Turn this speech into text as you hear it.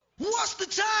what's the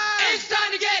time? It's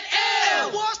time to get ill.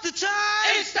 And what's the time?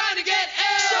 It's time to get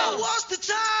ill. So what's the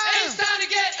time? It's time to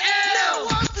get ill. Now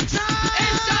what's the time?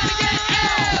 It's time to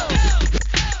get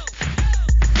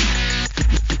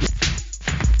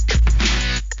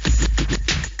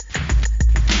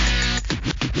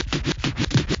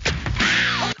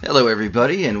ill. Hello,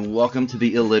 everybody, and welcome to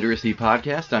the Illiteracy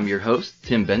Podcast. I'm your host,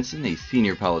 Tim Benson, a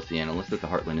senior policy analyst at the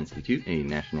Heartland Institute, a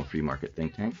national free market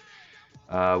think tank.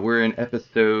 We're in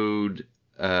episode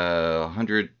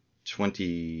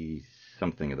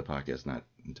 120-something of the podcast, not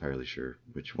entirely sure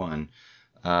which one,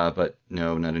 but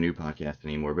no, not a new podcast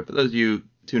anymore. But for those of you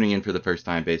tuning in for the first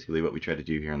time, basically what we try to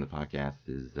do here on the podcast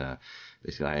is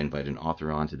basically I invite an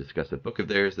author on to discuss a book of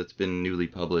theirs that's been newly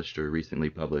published or recently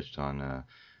published on a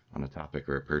topic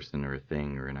or a person or a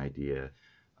thing or an idea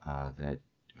that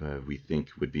we think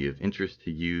would be of interest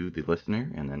to you, the listener.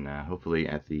 And then hopefully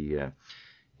at the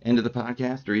end of the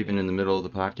podcast or even in the middle of the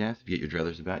podcast, if you get your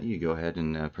druthers about you, go ahead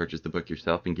and purchase the book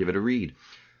yourself and give it a read.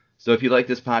 So if you like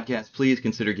this podcast, please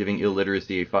consider giving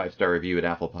Illiteracy a 5-star review at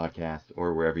Apple Podcasts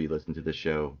or wherever you listen to the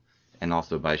show, and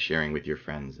also by sharing with your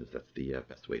friends, as that's the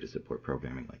best way to support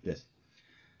programming like this.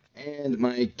 And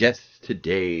my guest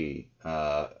today,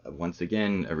 once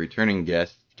again, a returning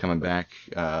guest coming back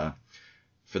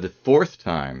for the 4th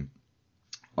time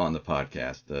on the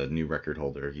podcast, a new record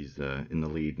holder. He's in the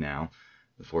lead now.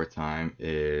 The 4th time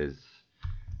is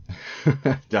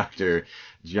Dr.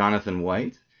 Jonathan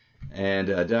White.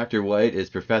 And Dr. White is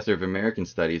Professor of American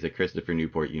Studies at Christopher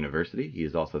Newport University. He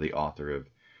is also the author of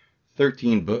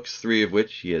 13 books, 3 of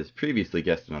which he has previously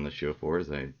guested on the show for,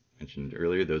 as I mentioned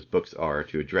earlier. Those books are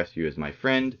To Address You as My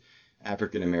Friend,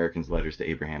 African Americans' Letters to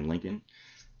Abraham Lincoln,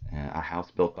 A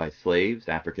House Built by Slaves,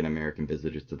 African American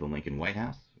Visitors to the Lincoln White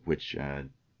House, which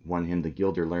won him the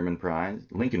Gilder Lehrman Prize,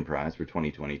 Lincoln Prize for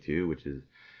 2022, which is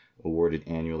awarded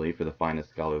annually for the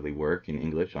finest scholarly work in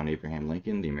English on Abraham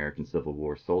Lincoln, the American Civil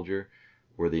War soldier,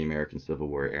 or the American Civil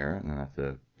War era. And that's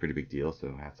a pretty big deal,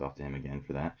 so hats off to him again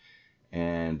for that.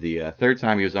 And the 3rd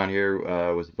time he was on here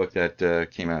was a book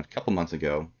that came out a couple months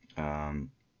ago,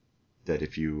 that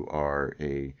if you are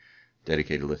a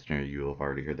dedicated listener, you will have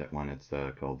already heard that one. It's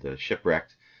called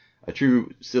Shipwrecked, a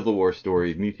true Civil War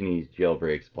story, mutinies,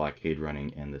 jailbreaks, blockade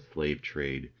running, and the slave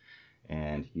trade.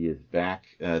 And he is back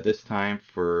this time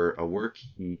for a work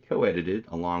he co-edited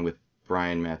along with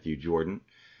Brian Matthew Jordan.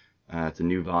 It's a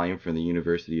new volume from the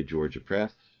University of Georgia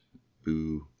Press.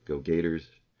 Boo, go Gators.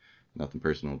 Nothing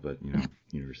personal, but, you know,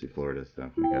 University of Florida, so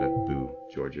I gotta boo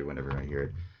Georgia whenever I hear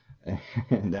it.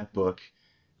 And that book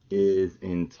is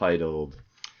entitled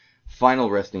Final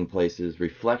Resting Places,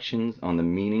 Reflections on the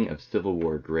Meaning of Civil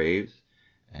War Graves.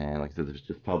 And like I said, it was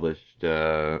just published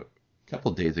a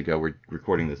couple days ago. We're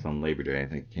recording this on Labor Day. I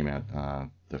think it came out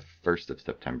the 1st of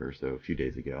September, so a few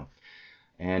days ago.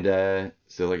 And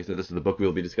so like I said, this is the book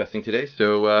we'll be discussing today.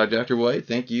 So Dr. White,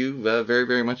 thank you very,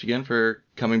 very much again for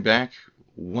coming back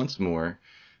once more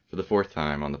for the 4th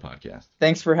time on the podcast.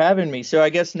 Thanks for having me. So I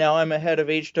guess now I'm ahead of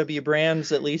H.W.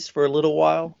 Brands, at least for a little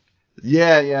while.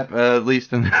 Yeah, at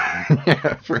least until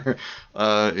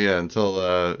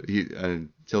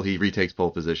he retakes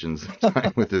pole positions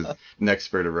with his next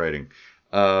spurt of writing.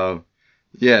 So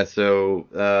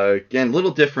again, a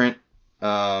little different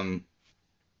than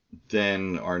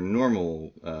our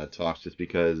normal talks, just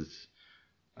because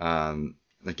again,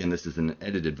 this is an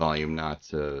edited volume, not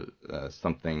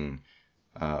something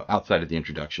outside of the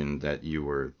introduction that you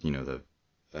were, the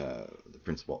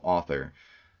principal author.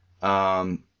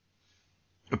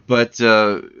 But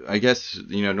I guess,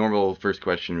 normal first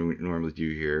question we normally do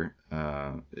here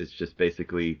is just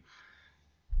basically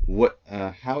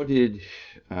how did,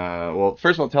 first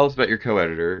of all, tell us about your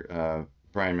co-editor,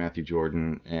 Brian Matthew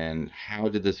Jordan, and how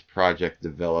did this project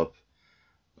develop?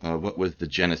 What was the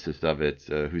genesis of it?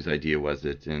 Whose idea was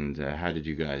it? And how did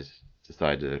you guys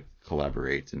decide to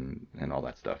collaborate and all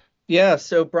that stuff? Yeah,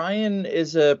 so Brian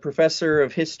is a professor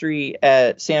of history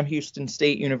at Sam Houston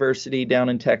State University down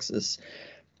in Texas.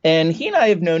 And he and I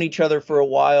have known each other for a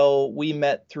while. We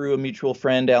met through a mutual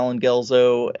friend, Alan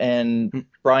Gelzo, and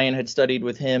Brian had studied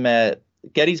with him at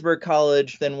Gettysburg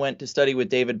College, then went to study with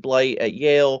David Blight at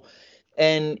Yale.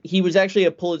 And he was actually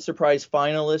a Pulitzer Prize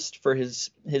finalist for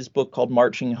his book called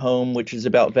Marching Home, which is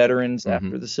about veterans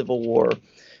after the Civil War.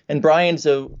 And Brian's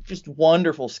a just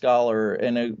wonderful scholar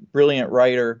and a brilliant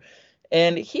writer.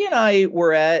 And he and I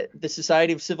were at the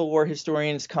Society of Civil War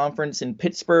Historians conference in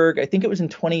Pittsburgh. I think it was in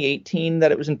 2018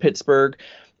 that it was in Pittsburgh.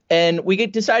 And we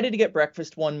decided to get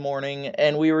breakfast one morning,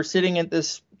 and we were sitting at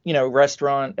this,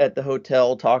 restaurant at the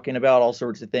hotel talking about all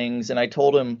sorts of things. And I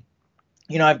told him,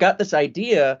 I've got this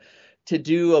idea to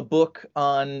do a book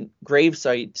on grave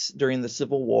sites during the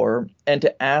Civil War and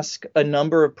to ask a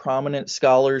number of prominent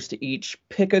scholars to each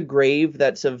pick a grave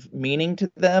that's of meaning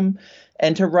to them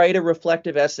and to write a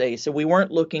reflective essay. So we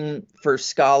weren't looking for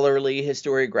scholarly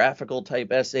historiographical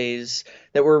type essays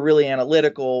that were really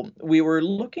analytical. We were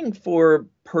looking for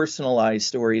personalized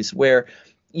stories where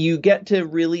you get to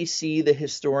really see the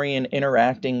historian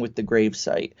interacting with the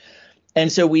gravesite. And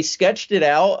so we sketched it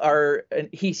out. And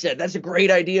he said, "That's a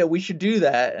great idea. We should do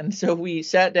that." And so we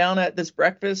sat down at this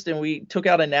breakfast and we took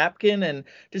out a napkin and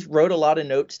just wrote a lot of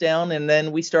notes down. And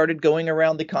then we started going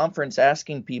around the conference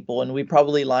asking people. And we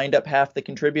probably lined up half the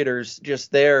contributors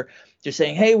just there, just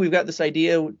saying, "Hey, we've got this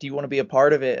idea. Do you want to be a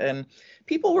part of it?" And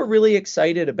people were really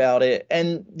excited about it.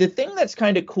 And the thing that's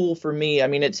kind of cool for me, I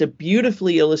mean, it's a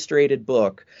beautifully illustrated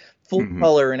book, full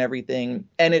color and everything,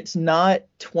 and it's not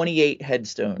 28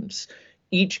 headstones.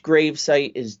 Each grave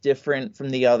site is different from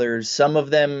the others. Some of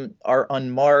them are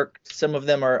unmarked, some of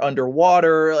them are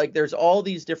underwater. Like, there's all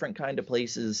these different kind of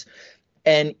places,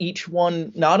 and each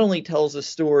one not only tells a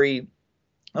story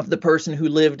of the person who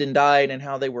lived and died and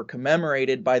how they were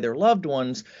commemorated by their loved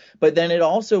ones, but then it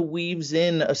also weaves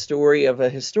in a story of a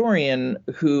historian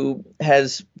who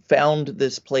has found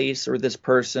this place or this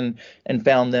person and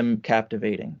found them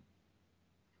captivating.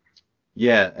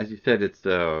 Yeah, as you said, it's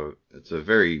a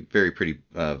very, very pretty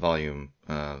volume.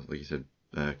 Like you said,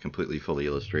 completely fully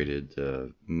illustrated.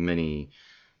 Many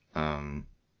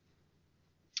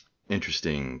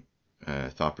interesting,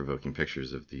 thought-provoking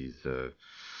pictures of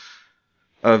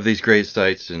these grave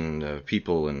sites and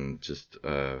people and just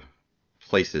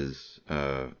places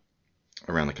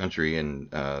around the country, and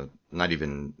not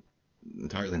even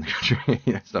entirely in the country.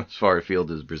 It's not as far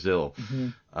afield as Brazil.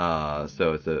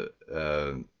 So it's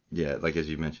yeah, like as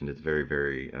you mentioned, it's very,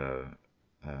 very, it's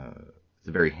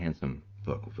a very handsome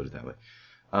book. We'll put it that way.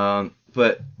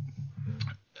 But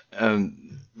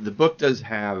the book does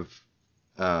have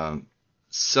a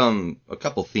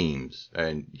couple themes,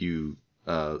 and you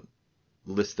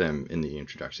list them in the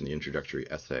introduction. The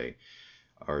introductory essay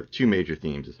are two major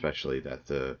themes, especially that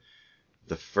the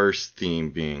first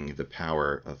theme being the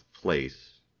power of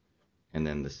place, and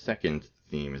then the second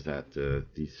theme is that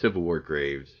these Civil War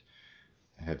graves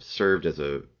have served as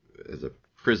a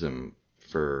prism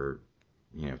for,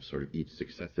 sort of each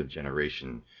successive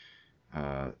generation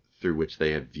through which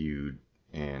they have viewed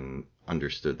and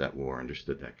understood that war,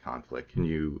 understood that conflict. Can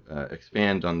you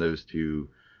expand on those two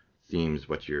themes?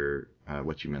 What you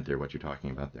meant there, what you're talking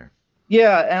about there?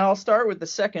 Yeah, and I'll start with the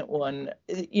second one.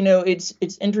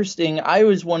 It's interesting. I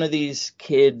was one of these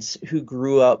kids who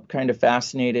grew up kind of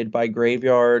fascinated by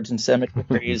graveyards and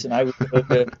cemeteries, and I would go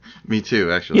to... Me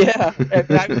too, actually. Yeah,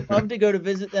 I would love to go to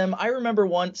visit them. I remember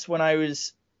once when I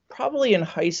was probably in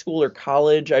high school or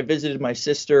college, I visited my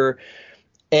sister,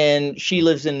 and she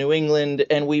lives in New England,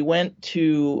 and we went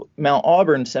to Mount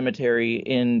Auburn Cemetery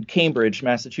in Cambridge,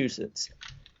 Massachusetts.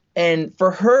 And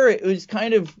for her, it was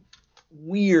kind of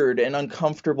weird and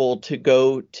uncomfortable to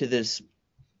go to this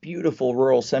beautiful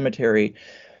rural cemetery.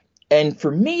 And for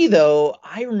me, though,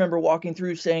 I remember walking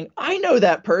through saying, "I know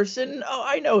that person. Oh,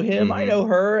 I know him. I know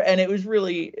her." And it was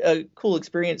really a cool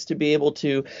experience to be able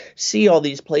to see all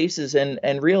these places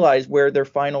and realize where their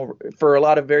final, for a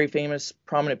lot of very famous,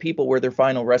 prominent people, where their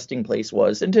final resting place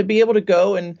was, and to be able to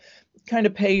go and kind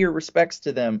of pay your respects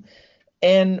to them.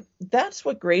 And that's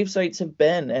what grave sites have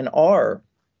been and are.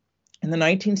 In the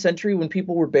 19th century, when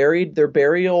people were buried, their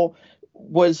burial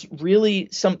was really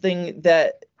something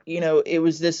that, it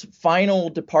was this final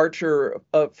departure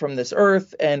from this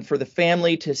earth, and for the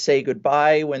family to say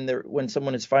goodbye when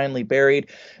someone is finally buried.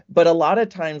 But a lot of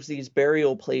times these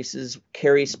burial places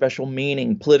carry special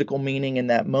meaning, political meaning in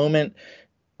that moment,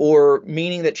 or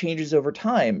meaning that changes over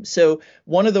time. So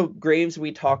one of the graves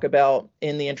we talk about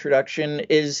in the introduction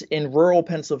is in rural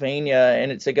Pennsylvania,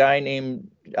 and it's a guy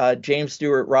named James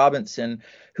Stewart Robinson,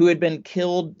 who had been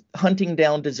killed hunting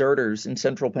down deserters in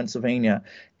central Pennsylvania.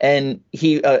 And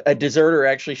a deserter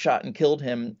actually shot and killed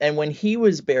him. And when he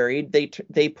was buried,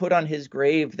 they put on his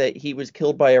grave that he was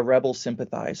killed by a rebel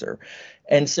sympathizer.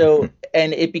 And so,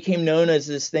 and it became known as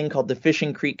this thing called the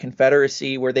Fishing Creek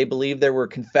Confederacy, where they believed there were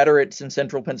Confederates in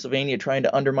central Pennsylvania trying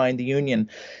to undermine the Union.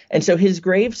 And so his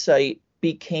gravesite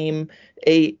became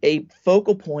a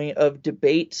focal point of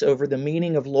debates over the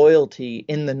meaning of loyalty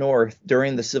in the North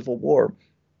during the Civil War.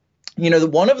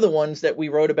 One of the ones that we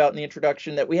wrote about in the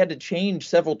introduction that we had to change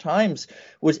several times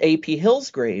was A.P.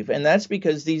 Hill's grave. And that's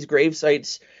because these grave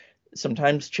sites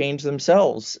sometimes change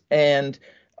themselves. And,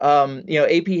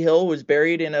 A.P. Hill was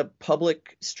buried in a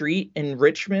public street in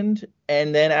Richmond.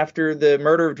 And then after the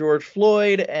murder of George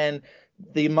Floyd and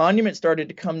the monument started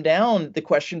to come down, the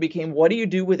question became, what do you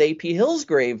do with A.P. Hill's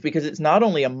grave? Because it's not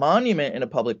only a monument in a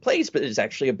public place, but it's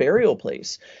actually a burial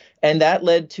place. And that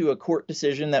led to a court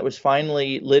decision that was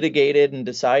finally litigated and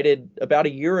decided about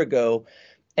a year ago.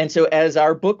 And so as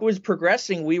our book was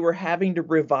progressing, we were having to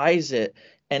revise it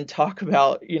and talk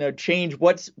about, change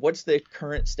what's the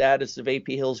current status of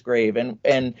A.P. Hill's grave.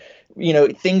 And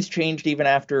things changed even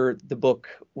after the book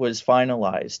was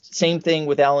finalized. Same thing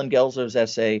with Alan Gelso's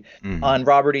essay on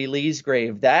Robert E. Lee's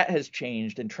grave. That has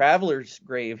changed. And Traveler's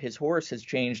grave, his horse, has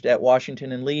changed at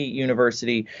Washington and Lee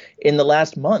University in the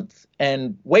last month.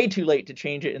 And way too late to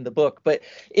change it in the book. But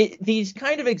these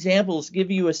kind of examples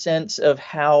give you a sense of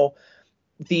how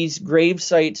these grave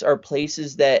sites are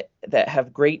places that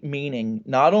have great meaning,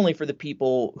 not only for the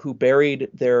people who buried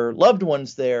their loved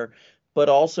ones there, but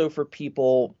also for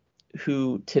people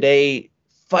who today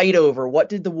fight over what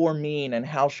did the war mean and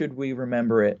how should we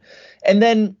remember it. And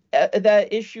then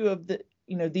that issue of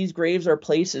these graves are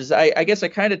places. I guess I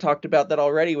kind of talked about that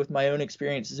already with my own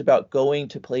experiences about going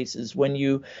to places. When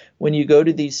you go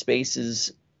to these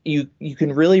spaces, you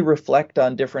can really reflect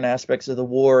on different aspects of the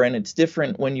war, and it's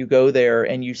different when you go there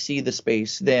and you see the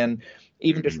space than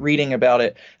even just reading about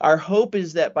it. Our hope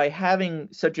is that by having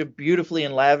such a beautifully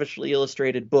and lavishly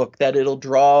illustrated book, that it'll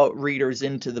draw readers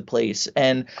into the place.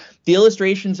 And the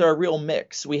illustrations are a real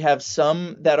mix. We have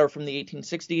some that are from the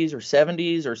 1860s or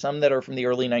 70s, or some that are from the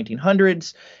early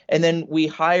 1900s. And then we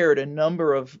hired a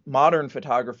number of modern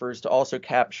photographers to also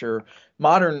capture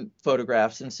modern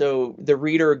photographs. And so the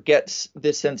reader gets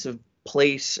this sense of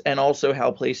place and also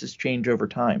how places change over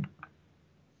time.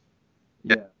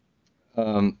 Yeah.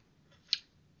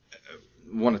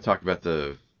 Want to talk about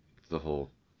the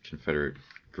whole Confederate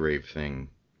grave thing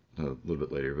a little bit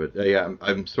later, but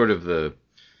I'm sort of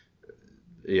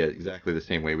exactly the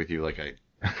same way with you. Like I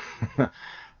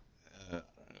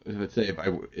would say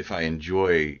if I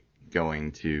enjoy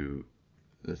going to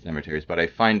the cemeteries, but I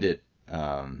find it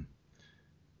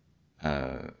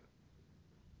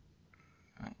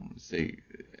say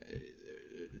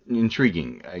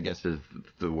intriguing, I guess is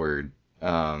the word.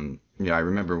 I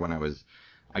remember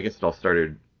I guess it all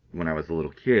started when I was a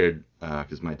little kid,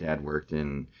 because my dad worked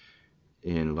in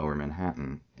Lower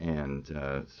Manhattan, and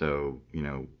so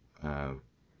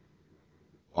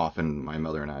often my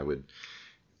mother and I would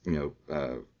go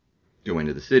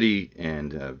into the city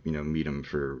and meet him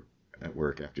at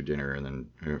work after dinner, and then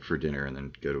for dinner, and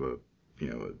then go to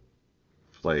a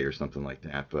play or something like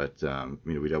that. But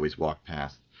we'd always walk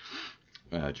past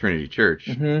Trinity Church.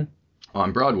 Mm-hmm.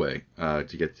 On Broadway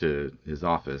to get to his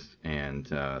office, and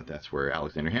that's where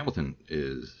Alexander Hamilton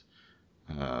is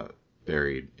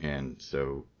buried. And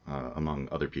so, among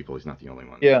other people, he's not the only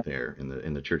one there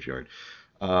in the churchyard.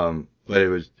 But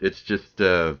it's just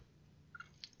it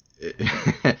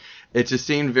just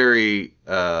seemed very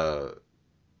like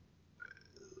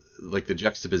the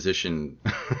juxtaposition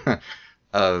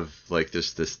of like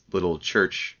this little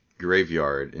church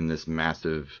graveyard in this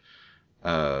massive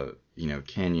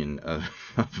canyon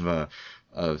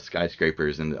of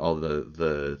skyscrapers and all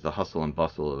the hustle and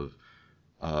bustle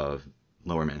of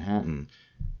Lower Manhattan,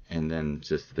 and then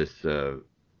just this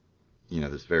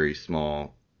this very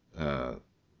small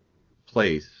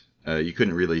place. You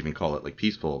couldn't really even call it like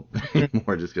peaceful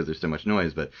anymore, just because there's so much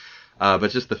noise. But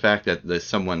just the fact that there's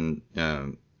someone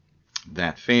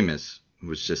that famous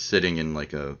was just sitting in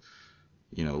like a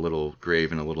little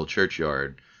grave in a little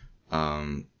churchyard.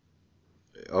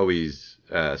 Always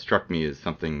struck me as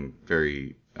something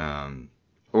very,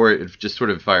 or it just sort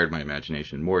of fired my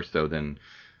imagination more so than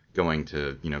going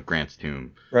to Grant's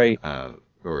tomb, right?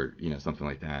 Or something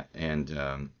like that. And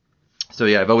so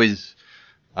I've always,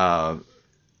 like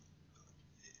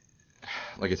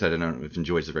I said, I don't know if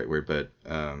enjoy is the right word, but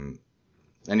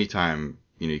anytime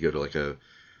you go to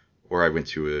or I went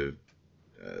to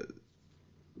a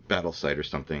battle site or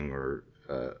something, or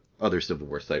other Civil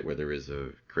War site where there is a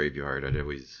graveyard, I'd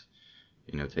always,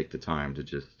 take the time to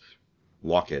just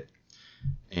walk it.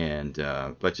 And,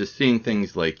 but just seeing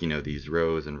things like, these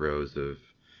rows and rows of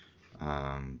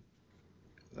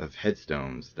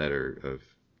headstones that are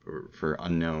for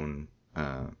unknown,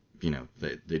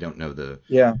 they don't know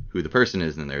who the person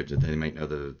is, and they might know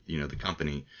the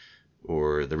company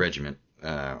or the regiment,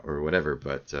 or whatever,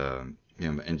 but,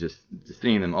 and just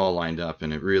seeing them all lined up,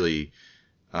 and it really,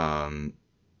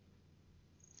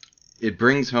 it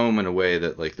brings home in a way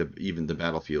that like even the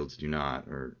battlefields do not,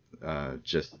 or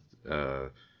just the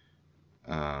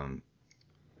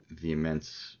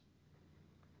immense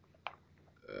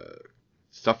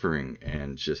suffering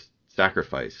and just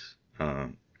sacrifice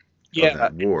of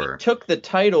that war. It took the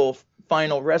title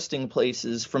final resting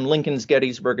places from Lincoln's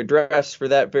Gettysburg Address for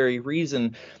that very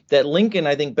reason, that Lincoln,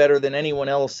 I think better than anyone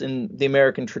else in the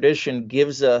American tradition,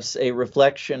 gives us a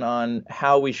reflection on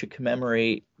how we should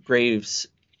commemorate graves.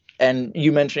 And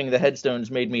you mentioning the headstones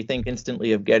made me think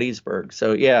instantly of Gettysburg.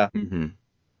 So, yeah. Mm-hmm.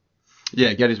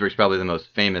 Yeah, Gettysburg's probably the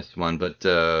most famous one, but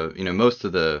most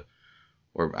of the,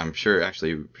 or I'm sure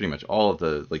actually pretty much all of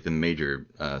the the major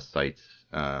sites,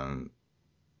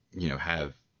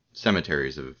 have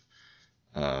cemeteries of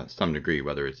some degree,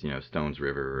 whether it's Stones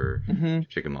River or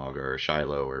Chickamauga or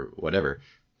Shiloh or whatever.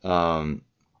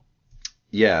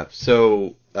 Yeah.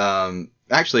 So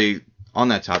actually, on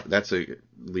that topic,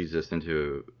 leads me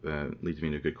into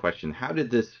a good question.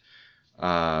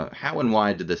 How and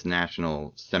why did this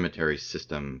national cemetery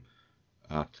system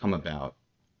come about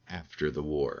after the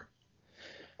war?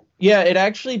 Yeah, it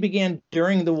actually began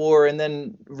during the war and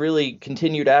then really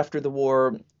continued after the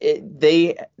war.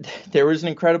 There was an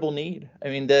incredible need. I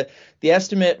mean, the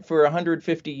estimate for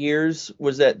 150 years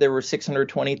was that there were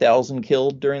 620,000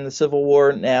 killed during the Civil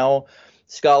War. Now,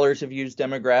 scholars have used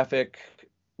demographic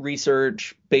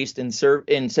research based in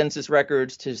census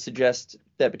records to suggest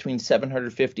that between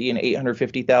 750 and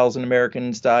 850,000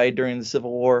 Americans died during the Civil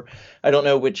War. I don't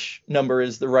know which number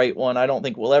is the right one. I don't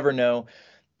think we'll ever know.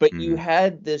 But you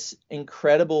had this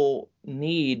incredible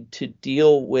need to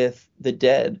deal with the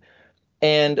dead.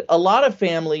 And a lot of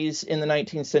families in the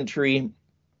 19th century,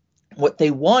 what they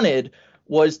wanted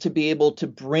was to be able to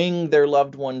bring their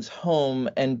loved ones home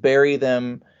and bury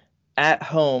them at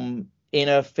home in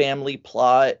a family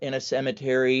plot, in a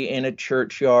cemetery, in a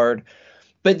churchyard.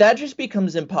 But that just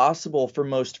becomes impossible for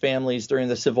most families during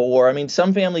the Civil War. I mean,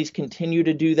 some families continue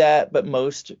to do that, but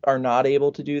most are not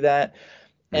able to do that.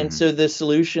 And so the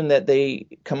solution that they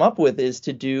come up with is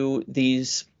to do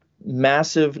these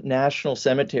massive national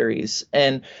cemeteries.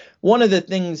 And one of the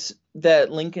things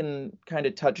that Lincoln kind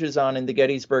of touches on in the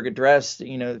Gettysburg Address,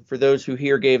 for those who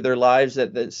here gave their lives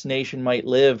that this nation might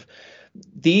live,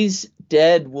 these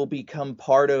dead will become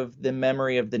part of the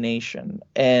memory of the nation.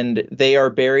 And they are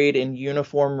buried in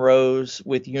uniform rows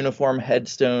with uniform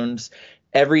headstones.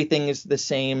 Everything is the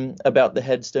same about the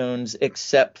headstones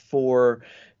except for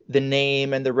the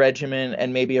name and the regiment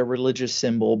and maybe a religious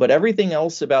symbol, but everything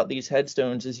else about these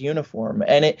headstones is uniform.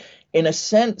 And it, in a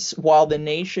sense, while the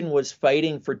nation was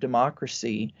fighting for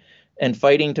democracy and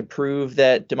fighting to prove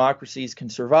that democracies can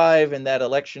survive and that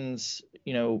elections,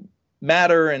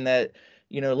 matter, and that,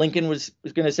 Lincoln was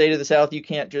going to say to the South, you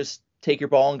can't just take your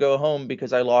ball and go home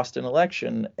because I lost an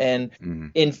election. And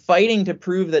in fighting to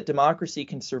prove that democracy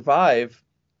can survive,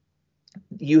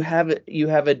 you have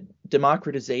a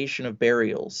democratization of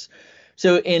burials.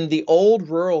 So in the old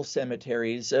rural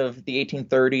cemeteries of the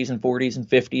 1830s and 40s and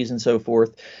 50s and so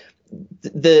forth,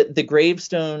 the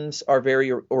gravestones are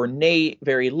very ornate,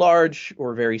 very large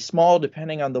or very small,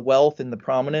 depending on the wealth and the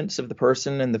prominence of the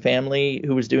person and the family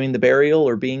who was doing the burial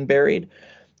or being buried.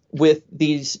 With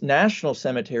these national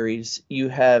cemeteries, you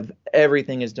have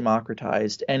everything is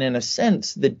democratized. And in a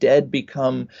sense, the dead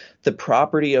become the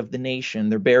property of the nation.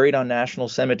 They're buried on national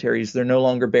cemeteries. They're no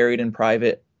longer buried in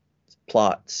private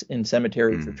plots in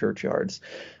cemeteries or churchyards.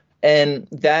 And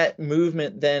that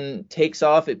movement then takes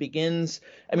off. It begins,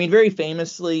 very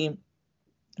famously,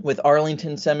 with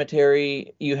Arlington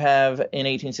Cemetery, you have in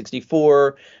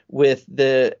 1864 with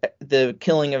the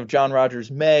killing of John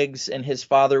Rogers Meigs, and his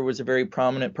father was a very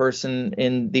prominent person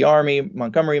in the Army,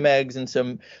 Montgomery Meigs, and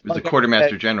some. He was a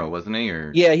quartermaster general, wasn't he?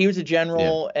 Yeah, he was a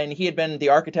general, and he had been the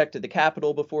architect of the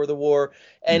Capitol before the war.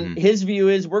 And his view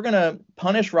is, we're going to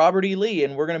punish Robert E. Lee,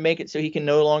 and we're going to make it so he can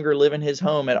no longer live in his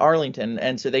home at Arlington.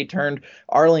 And so they turned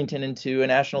Arlington into a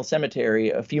national cemetery.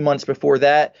 A few months before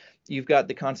that, you've got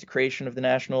the consecration of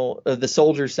the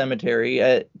Soldiers Cemetery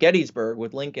at Gettysburg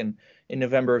with Lincoln in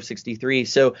November of '63.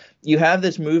 So you have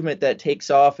this movement that takes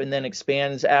off and then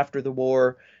expands after the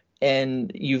war,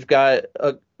 and you've got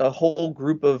a whole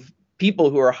group of people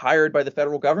who are hired by the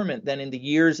federal government then in the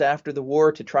years after the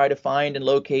war to try to find and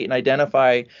locate and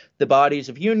identify the bodies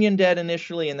of Union dead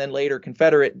initially and then later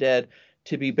Confederate dead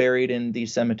to be buried in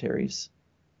these cemeteries.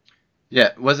 Yeah,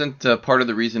 wasn't part of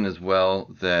the reason as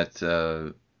well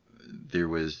that there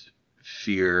was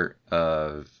fear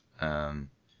of,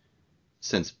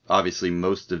 since obviously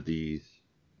most of these,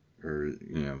 or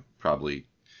probably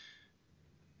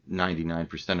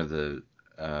 99% of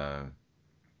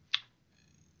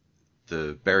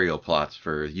the burial plots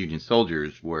for Union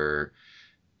soldiers were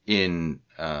in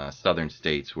southern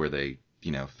states where they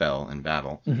fell in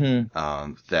battle,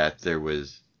 that there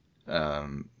was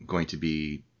going to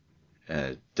be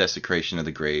desecration of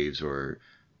the graves or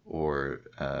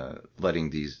letting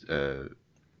these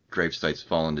grave sites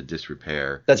fall into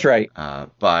disrepair That's right.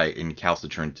 by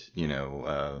incalcitrant,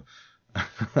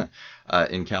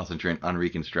 incalcitrant,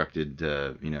 unreconstructed,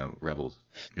 rebels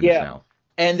in the Yeah. South.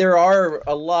 And there are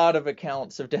a lot of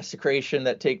accounts of desecration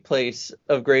that take place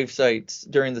of grave sites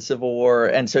during the Civil War.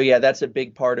 And so, yeah, that's a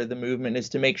big part of the movement, is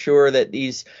to make sure that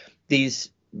these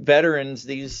veterans,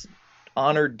 these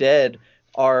honored dead,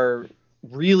 are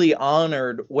really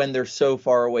honored when they're so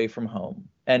far away from home,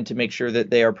 and to make sure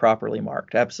that they are properly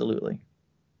marked. Absolutely.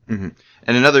 Mm-hmm.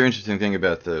 And another interesting thing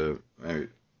about the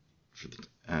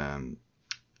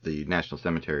national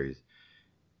cemeteries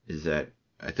is that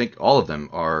I think all of them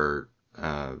are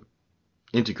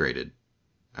integrated.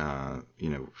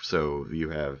 So you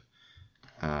have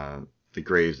the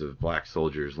graves of black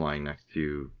soldiers lying next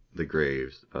to the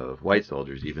graves of white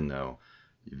soldiers, even though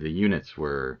the units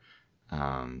were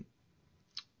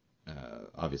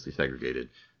obviously segregated.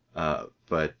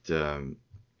 But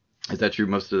is that true?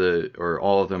 Most of or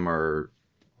all of them are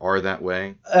that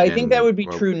way? I think that would be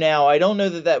true now. I don't know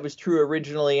that that was true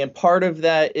originally, and part of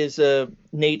that is a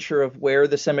nature of where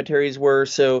the cemeteries were.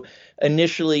 So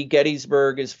initially,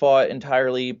 Gettysburg is fought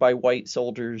entirely by white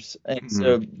soldiers, and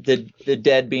so the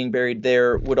dead being buried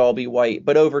there would all be white.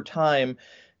 But over time,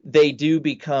 they do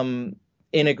become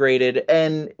integrated.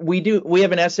 And we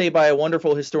have an essay by a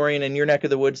wonderful historian in your neck of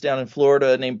the woods down in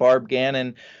Florida named Barb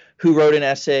Gannon, who wrote an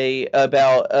essay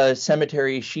about a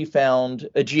cemetery she found,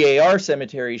 a GAR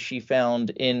cemetery she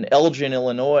found in Elgin,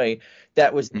 Illinois,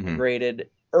 that was integrated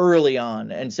early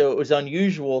on. And so it was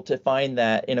unusual to find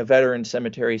that in a veteran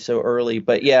cemetery so early.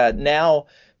 But yeah, now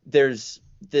there's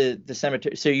the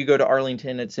cemetery. So you go to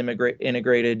Arlington, it's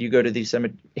integrated. You go to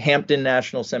the Hampton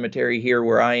National Cemetery here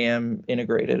where I am,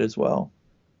 integrated as well.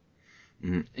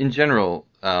 In general,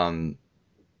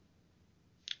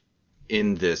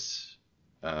 in this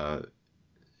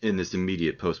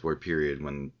immediate post-war period,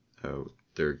 when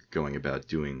they're going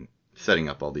about setting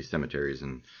up all these cemeteries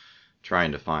and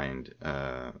trying to find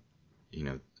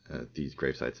these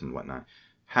grave sites and whatnot,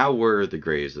 how were the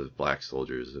graves of black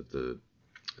soldiers of the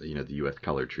U.S.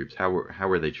 colored troops, how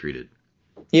were they treated?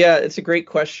 Yeah, it's a great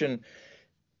question.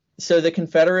 So the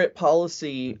Confederate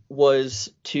policy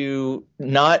was to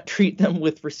not treat them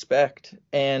with respect,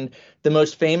 and the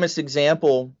most famous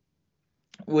example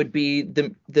would be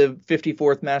the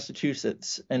 54th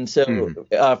Massachusetts. And so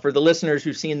for the listeners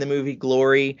who've seen the movie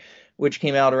Glory, which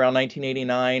came out around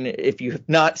 1989, if you have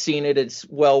not seen it, it's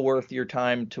well worth your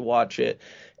time to watch it.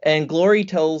 And Glory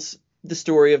tells the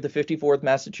story of the 54th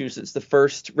Massachusetts, the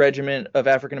first regiment of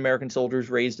African-American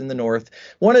soldiers raised in the North.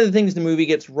 One of the things the movie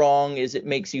gets wrong is it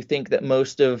makes you think that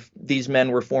most of these men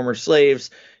were former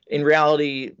slaves. In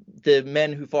reality, the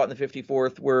men who fought in the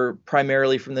 54th were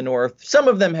primarily from the North. Some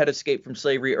of them had escaped from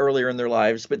slavery earlier in their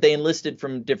lives, but they enlisted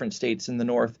from different states in the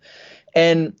North.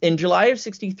 And in July of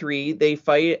 1963, they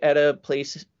fight at a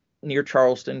place near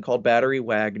Charleston called Battery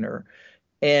Wagner.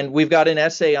 And we've got an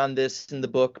essay on this in the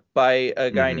book by a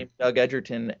guy named Doug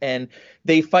Edgerton. And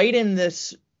they fight in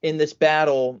this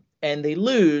battle, and they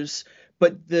lose.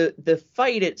 But the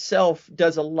fight itself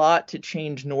does a lot to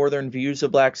change Northern views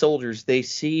of black soldiers. They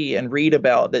see and read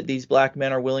about that these black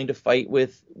men are willing to fight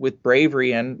with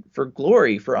bravery and for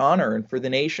glory, for honor, and for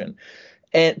the nation.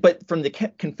 But from the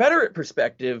Confederate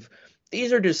perspective,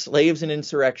 these are just slaves in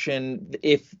insurrection.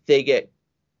 If they get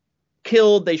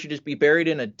killed, they should just be buried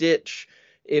in a ditch.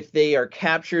 If they are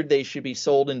captured, they should be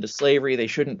sold into slavery. They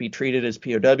shouldn't be treated as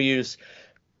POWs.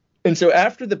 And so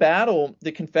after the battle,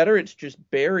 the Confederates just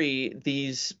bury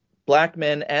these black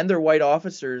men and their white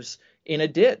officers in a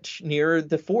ditch near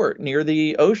the fort, near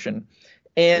the ocean.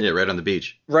 And right on the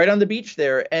beach. Right on the beach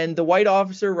there. And the white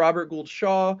officer, Robert Gould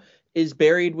Shaw, is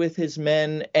buried with his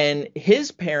men, and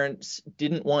his parents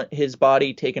didn't want his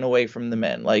body taken away from the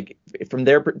men. Like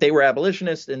they were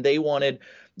abolitionists, and they wanted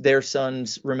their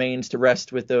son's remains to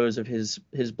rest with those of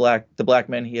the black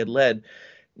men he had led.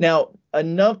 Now,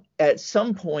 at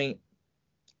some point,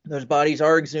 those bodies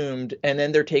are exhumed, and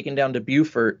then they're taken down to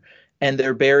Beaufort, and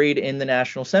they're buried in the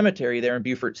National Cemetery there in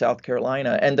Beaufort, South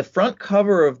Carolina. And the front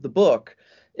cover of the book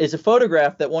is a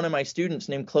photograph that one of my students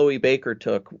named Chloe Baker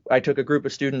took. I took a group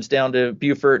of students down to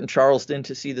Beaufort and Charleston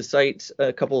to see the sites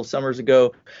a couple of summers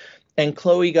ago, and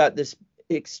Chloe got this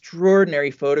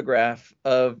extraordinary photograph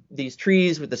of these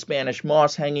trees with the Spanish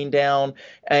moss hanging down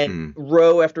and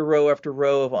row after row after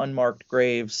row of unmarked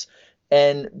graves.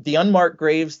 And the unmarked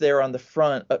graves there on the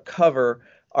front cover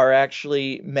are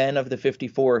actually men of the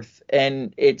 54th.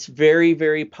 And it's very,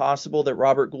 very possible that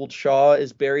Robert Gould Shaw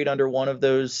is buried under one of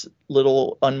those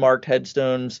little unmarked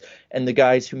headstones, and the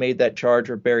guys who made that charge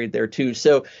are buried there too.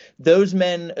 So those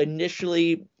men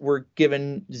initially were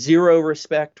given zero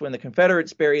respect when the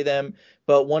Confederates bury them,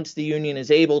 but once the Union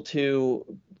is able to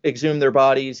exhume their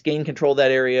bodies, gain control of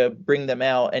that area, bring them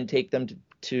out, and take them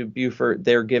to Beaufort,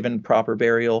 they're given proper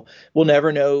burial. We'll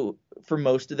never know for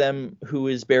most of them who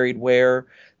is buried where.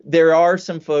 There are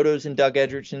some photos in Doug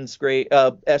Edgerton's great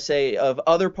essay of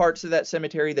other parts of that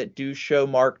cemetery that do show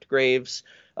marked graves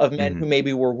of men who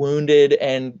maybe were wounded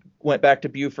and went back to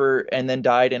Beaufort and then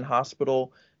died in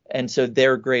hospital. And so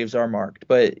their graves are marked.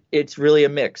 But it's really a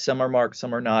mix. Some are marked,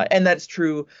 some are not. And that's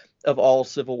true of all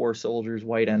Civil War soldiers,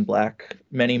 white and black.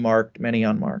 Many marked, many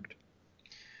unmarked.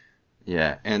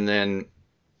 Yeah, and then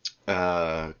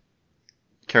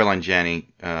Caroline Janney,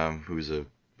 who's a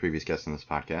previous guest on this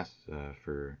podcast,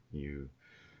 for you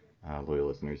loyal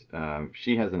listeners,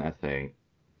 she has an essay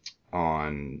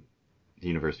on the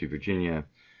University of Virginia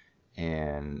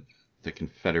and the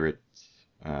Confederate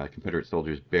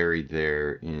soldiers buried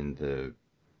there in the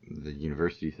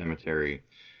university cemetery,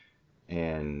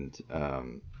 and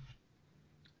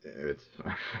it's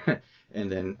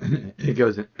and then it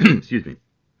goes in, excuse me,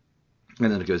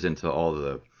 and then it goes into all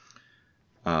the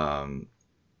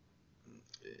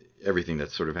everything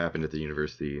that's sort of happened at the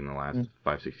university in the last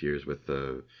 5-6 years with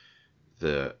the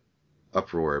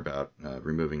uproar about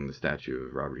removing the statue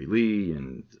of Robert E. Lee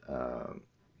and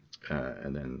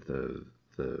then the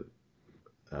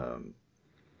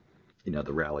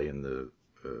the rally and the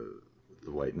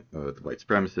white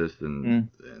supremacists and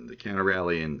the counter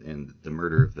rally and the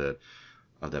murder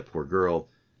of that poor girl,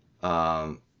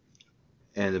 but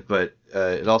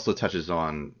it also touches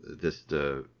on this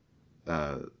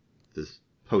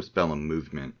post-bellum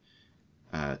movement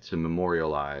to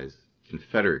memorialize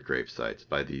Confederate grave sites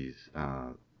by these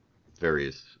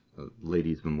various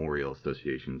ladies' memorial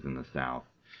associations in the South,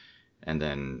 and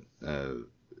then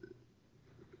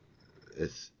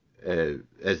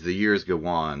as the years go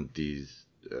on, these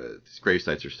grave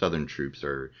sites or Southern troops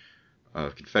or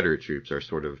Confederate troops are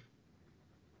sort of,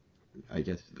 I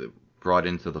guess, brought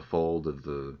into the fold of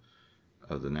the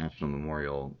National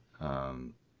Memorial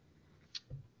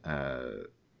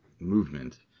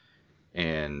movement,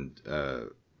 and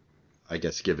I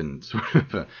guess given sort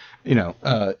of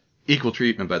equal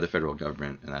treatment by the federal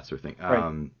government and that sort of thing.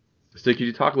 Right. So could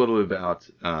you talk a little bit about?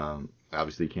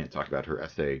 Obviously, you can't talk about her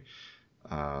essay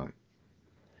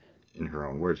in her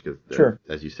own words because, sure,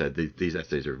 as you said, these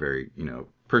essays are very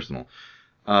personal.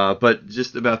 But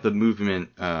just about the movement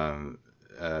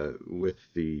with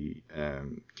the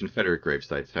Confederate grave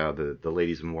sites, how the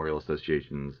Ladies Memorial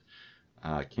Associations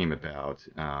came about,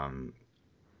 and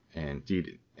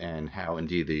how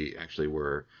indeed they actually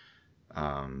were,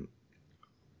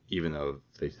 even though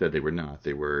they said they were not,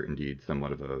 they were indeed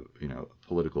somewhat of a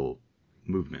political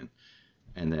movement,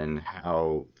 and then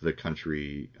how the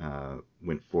country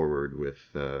went forward with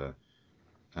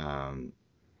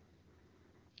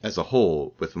as a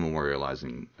whole with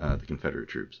memorializing the Confederate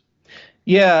troops.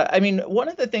 Yeah, I mean, one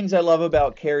of the things I love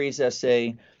about Carrie's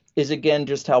essay is, again,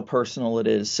 just how personal it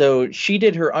is. So she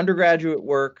did her undergraduate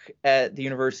work at the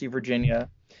University of Virginia.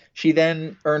 She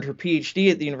then earned her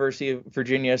PhD at the University of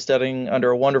Virginia, studying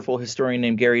under a wonderful historian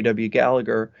named Gary W.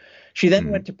 Gallagher. She then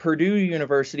went to Purdue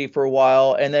University for a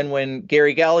while, and then when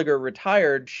Gary Gallagher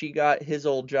retired, she got his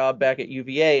old job back at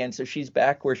UVA, and so she's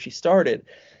back where she started.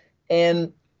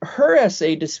 And her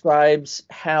essay describes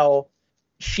how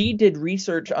she did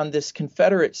research on this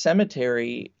Confederate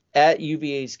cemetery at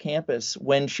UVA's campus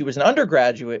when she was an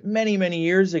undergraduate many, many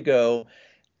years ago.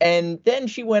 And then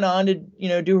she went on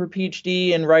to, do her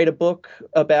PhD and write a book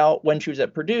about, when she was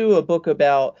at Purdue, a book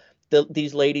about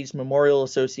these ladies' memorial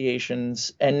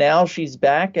associations. And now she's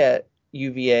back at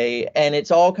UVA, and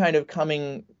it's all kind of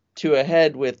coming to a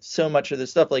head with so much of the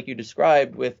stuff like you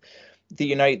described with the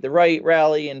Unite the Right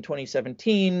rally in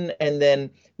 2017. And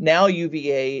then now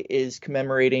UVA is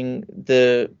commemorating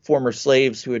the former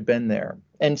slaves who had been there.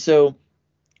 And so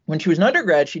when she was an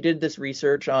undergrad, she did this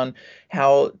research on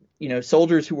how,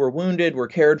 soldiers who were wounded were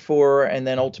cared for, and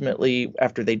then ultimately,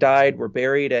 after they died, were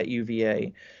buried at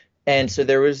UVA. And so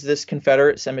there was this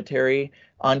Confederate cemetery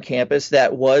on campus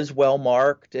that was well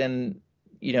marked and,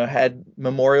 had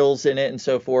memorials in it and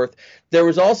so forth. There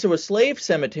was also a slave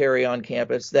cemetery on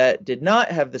campus that did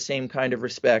not have the same kind of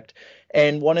respect.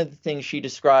 And one of the things she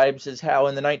describes is how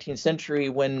in the 19th century,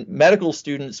 when medical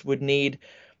students would need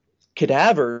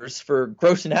cadavers for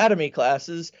gross anatomy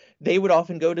classes, they would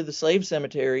often go to the slave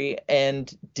cemetery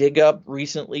and dig up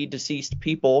recently deceased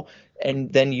people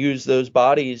then use those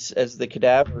bodies as the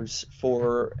cadavers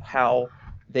for how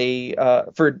they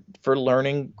for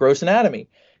learning gross anatomy.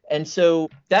 And so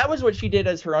that was what she did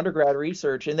as her undergrad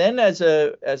research. And then as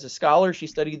a scholar, she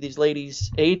studied these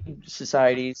ladies' aid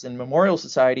societies and memorial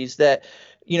societies that,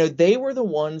 they were the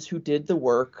ones who did the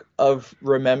work of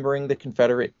remembering the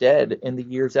Confederate dead in the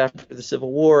years after the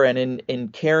Civil War, and in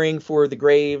caring for the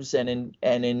graves, and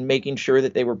in making sure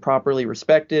that they were properly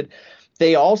respected.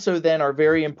 They also then are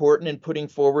very important in putting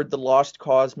forward the lost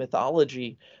cause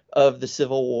mythology of the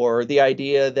Civil War, the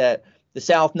idea that the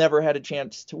South never had a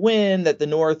chance to win, that the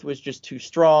North was just too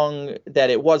strong, that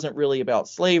it wasn't really about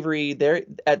slavery. They're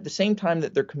at the same time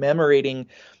that they're commemorating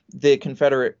the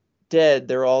Confederate dead,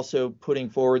 they're also putting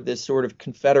forward this sort of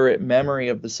Confederate memory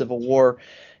of the Civil War.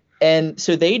 And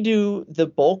so they do the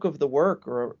bulk of the work,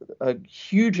 or a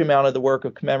huge amount of the work,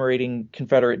 of commemorating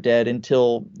Confederate dead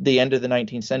until the end of the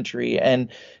 19th century. And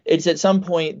it's at some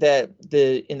point that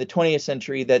in the 20th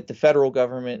century that the federal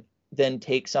government then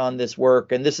takes on this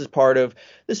work. And this is part of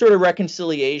the sort of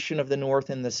reconciliation of the North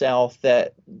and the South,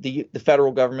 that the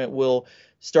federal government will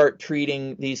start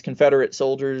treating these Confederate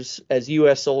soldiers as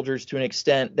U.S. soldiers to an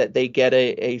extent that they get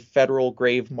a federal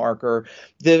grave marker.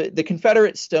 The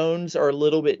Confederate stones are a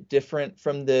little bit different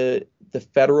from the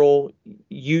federal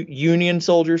Union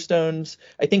soldier stones.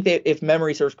 I think if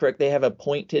memory serves correct, they have a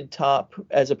pointed top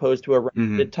as opposed to a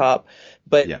rounded top.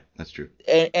 But yeah, that's true.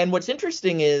 And what's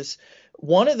interesting is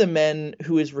one of the men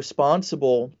who is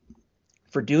responsible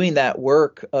for doing that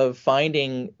work of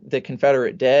finding the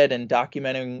Confederate dead and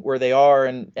documenting where they are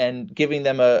and giving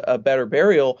them a better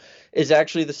burial is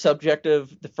actually the subject of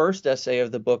the first essay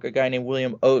of the book, a guy named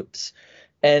William Oates.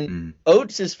 And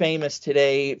Oates is famous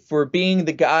today for being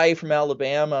the guy from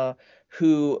Alabama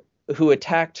who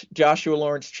attacked Joshua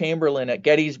Lawrence Chamberlain at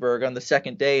Gettysburg on the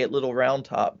second day at Little Round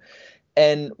Top.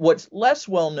 And what's less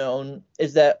well known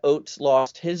is that Oates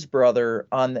lost his brother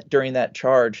during that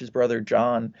charge, his brother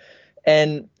John.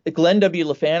 And Glenn W.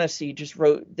 LaFantasy just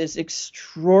wrote this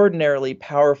extraordinarily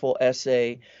powerful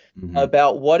essay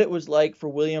about what it was like for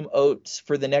William Oates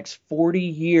for the next 40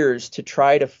 years to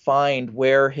try to find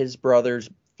where his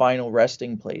brother's final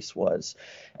resting place was.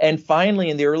 And finally,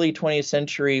 in the early 20th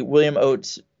century, William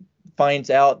Oates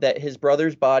finds out that his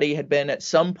brother's body had been at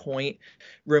some point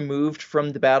removed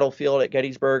from the battlefield at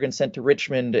Gettysburg and sent to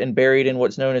Richmond and buried in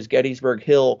what's known as Gettysburg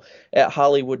Hill at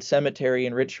Hollywood Cemetery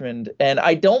in Richmond. And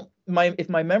if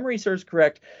my memory serves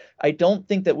correct, I don't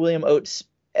think that William Oates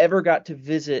ever got to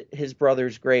visit his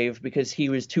brother's grave because he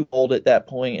was too old at that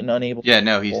point and unable. Yeah,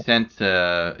 no, he sent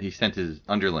his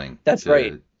underling. That's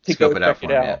right, to scope go it out check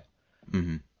for it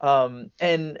him. out. Yeah.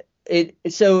 And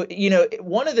so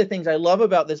one of the things I love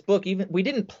about this book, even we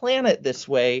didn't plan it this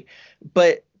way,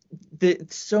 but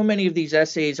so many of these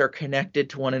essays are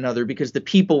connected to one another because the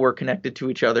people were connected to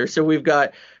each other. So we've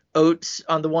got Oates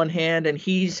on the one hand, and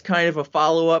he's kind of a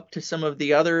follow-up to some of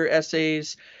the other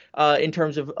essays in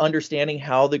terms of understanding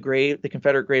how the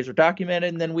Confederate graves were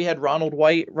documented. And then we had Ronald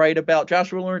White write about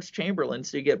Joshua Lawrence Chamberlain,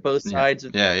 so you get both sides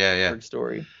of the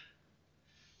story.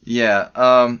 Yeah,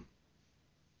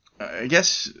 I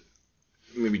guess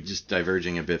maybe just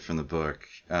diverging a bit from the book.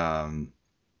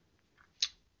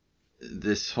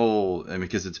 This whole,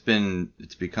 because it's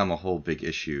become a whole big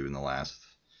issue in the last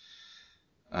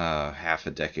half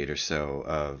a decade or so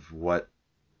of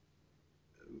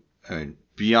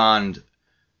beyond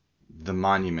the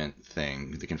monument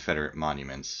thing, the Confederate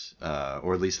monuments,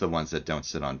 or at least the ones that don't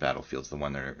sit on battlefields, the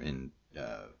one that are in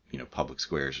public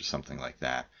squares or something like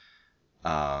that.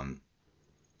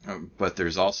 But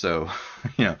there's also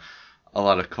a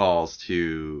lot of calls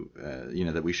to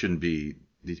that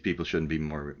these people shouldn't be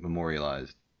more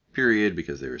memorialized, period,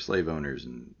 because they were slave owners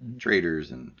and traders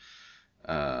and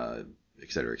et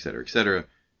cetera, et cetera, et cetera.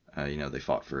 They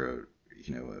fought for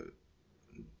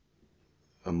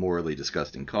a morally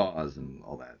disgusting cause and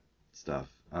all that stuff.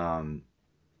 And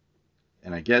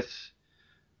I guess,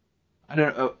 I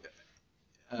don't know,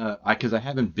 because I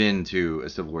haven't been to a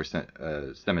Civil War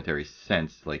cemetery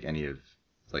since any of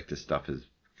this stuff has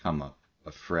come up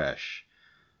afresh.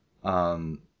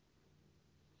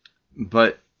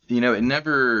 But it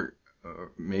never,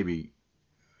 maybe,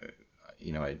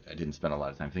 I didn't spend a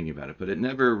lot of time thinking about it, but it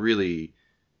never really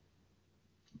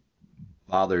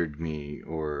bothered me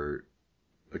or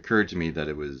occurred to me that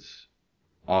it was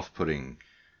off-putting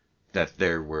that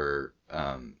there were,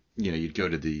 you'd go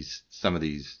to some of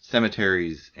these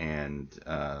cemeteries and,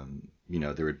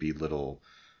 there would be little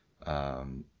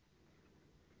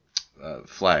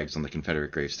flags on the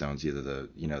Confederate gravestones, either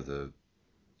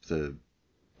the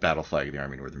battle flag of the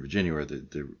Army of Northern Virginia, or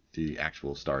the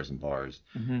actual stars and bars,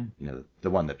 the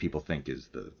one that people think is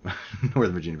the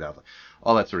Northern Virginia battle flag,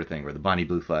 all that sort of thing, or the Bonnie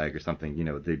Blue flag or something,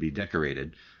 they'd be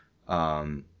decorated,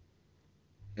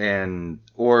 and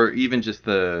or even just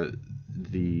the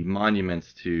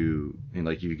monuments to,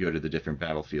 like you go to the different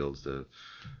battlefields, the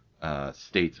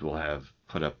states will have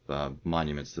put up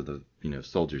monuments to the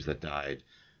soldiers that died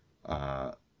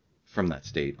from that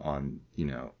state on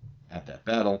at that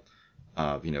battle,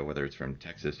 whether it's from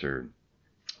Texas or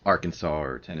Arkansas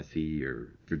or Tennessee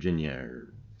or Virginia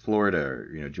or Florida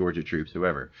or Georgia troops,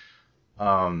 whoever.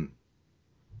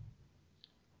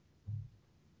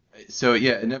 So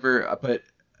yeah, it never,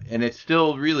 and it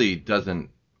still really doesn't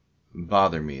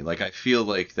bother me. Like, I feel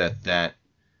like that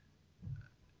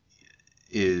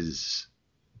is,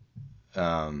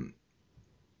 I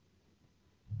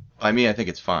mean, I think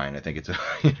it's fine. I think it's,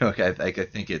 I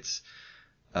think it's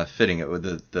fitting. With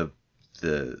the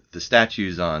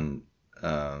statues on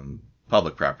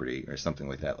public property or something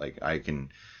like that. Like, I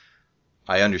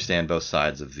understand both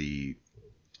sides of the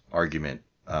argument.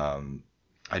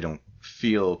 I don't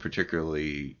feel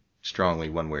particularly strongly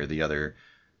one way or the other.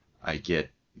 I get,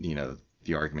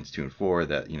 the arguments 2 and 4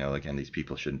 that, again, these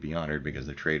people shouldn't be honored because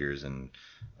they're traitors, and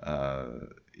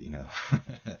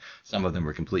some of them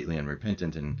were completely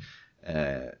unrepentant, and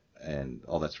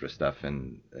all that sort of stuff,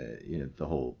 and the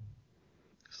whole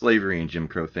slavery and Jim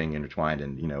Crow thing intertwined,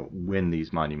 and when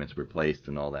these monuments were placed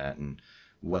and all that, and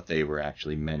what they were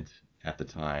actually meant at the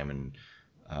time, and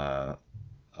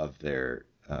of their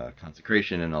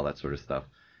consecration and all that sort of stuff.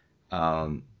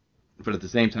 But at the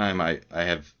same time, I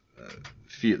have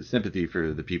feel sympathy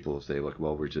for the people who say, look,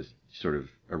 well, we're just sort of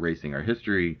erasing our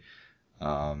history,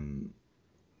 and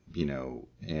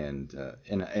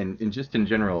just in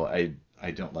general, I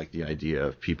don't like the idea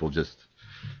of people just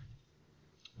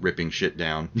ripping shit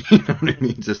down, you know what I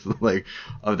mean? Just like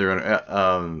of their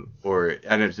own,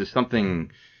 and it's just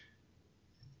something,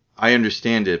 I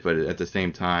understand it, but at the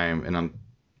same time, and I'm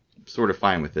sort of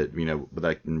fine with it,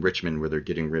 like in Richmond, where they're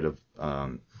getting rid of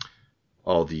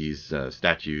all these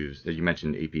statues that you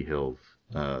mentioned, AP Hills,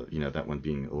 that one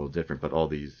being a little different, but all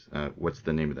these, what's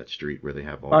the name of that street where they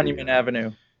have all Monument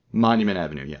Avenue. Monument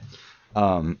Avenue, yeah.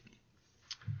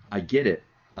 I get it.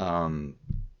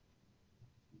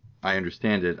 I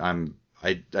understand it.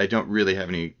 I don't really have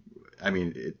any. I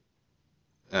mean,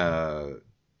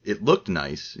 it looked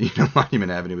nice.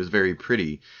 Monument Avenue was very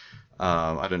pretty.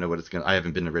 I don't know what it's gonna. I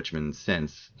haven't been to Richmond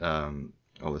since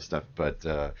all this stuff,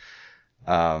 but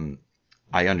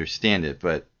I understand it.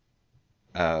 But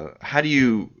how do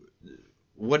you?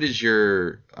 What is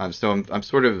your? So I'm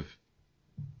sort of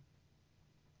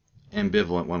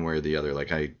ambivalent one way or the other.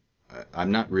 Like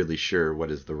I'm not really sure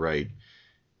what is the right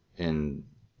and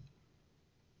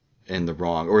the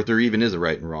wrong, or if there even is a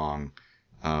right and wrong,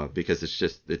 because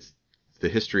it's the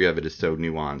history of it is so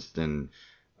nuanced, and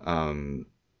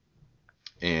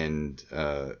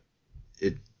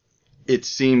it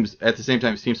seems at the same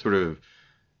time, it seems sort of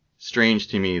strange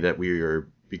to me that we are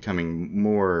becoming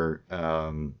more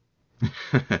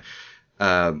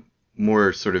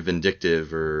more sort of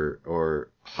vindictive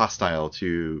or hostile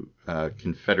to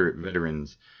Confederate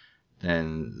veterans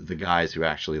than the guys who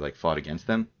actually like fought against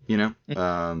them, you know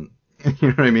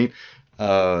what I mean?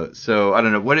 So I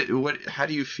don't know how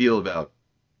do you feel about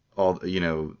all,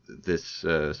 this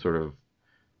sort of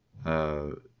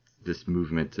this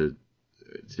movement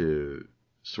to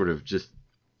sort of just,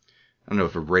 I don't know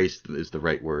if erase is the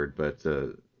right word, but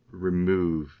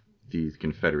remove these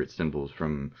Confederate symbols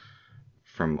from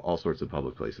all sorts of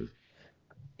public places?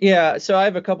 Yeah, so I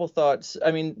have a couple thoughts.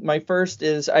 I mean, my first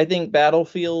is I think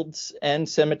battlefields and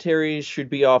cemeteries should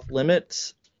be off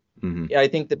limits. Mm-hmm. I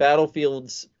think the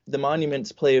battlefields, the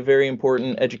monuments play a very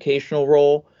important educational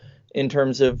role in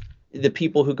terms of the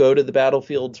people who go to the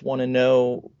battlefields want to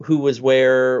know who was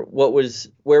where was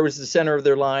the center of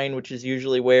their line, which is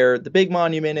usually where the big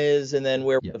monument is, and then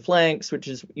where the flanks, which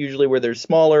is usually where there's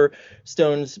smaller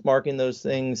stones marking those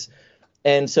things.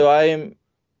 And so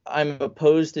I'm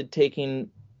opposed to taking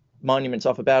monuments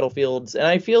off of battlefields, and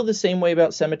I feel the same way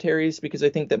about cemeteries, because I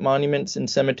think that monuments and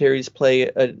cemeteries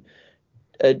play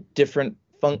a different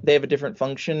they have a different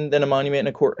function than a monument in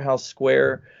a courthouse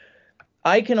square.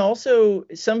 I can also,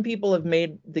 some people have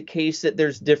made the case that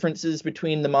there's differences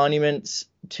between the monuments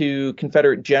to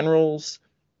Confederate generals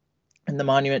and the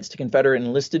monuments to Confederate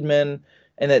enlisted men,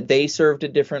 and that they served a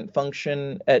different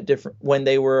function when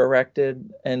they were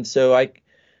erected. And so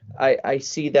I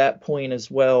see that point as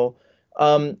well.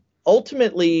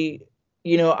 Ultimately,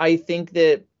 I think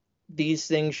that these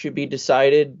things should be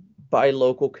decided by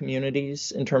local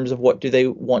communities in terms of what do they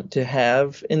want to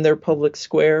have in their public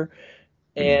square.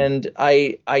 And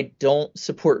I don't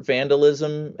support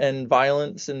vandalism and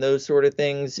violence and those sort of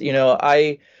things.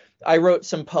 I wrote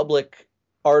some public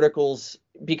articles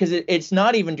because it's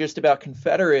not even just about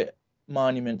Confederate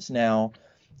monuments now.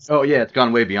 Oh yeah, it's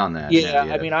gone way beyond that. Yeah,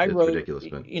 I mean, I it's wrote, ridiculous,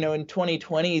 but in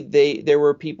 2020, there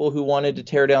were people who wanted to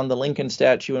tear down the Lincoln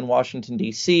statue in Washington,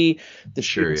 D.C. The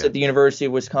students at the University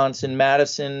of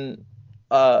Wisconsin-Madison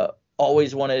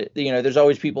always wanted, there's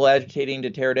always people agitating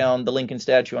to tear down the Lincoln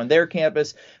statue on their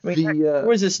campus. I mean, there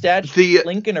was a statue of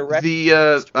Lincoln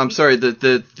erected. I'm sorry,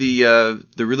 the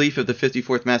relief of the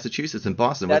 54th Massachusetts in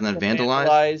Boston, wasn't that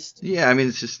vandalized? Yeah, I mean,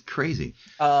 it's just crazy.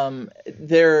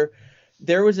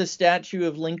 There was a statue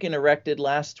of Lincoln erected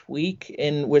last week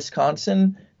in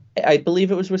Wisconsin. I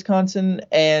believe it was Wisconsin,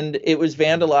 and it was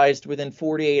vandalized within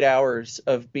 48 hours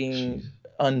of being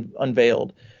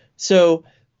unveiled. So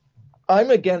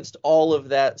I'm against all of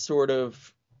that sort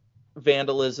of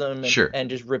vandalism and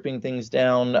just ripping things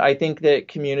down. I think that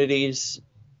communities,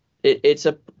 it's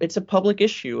a public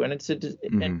issue, and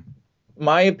and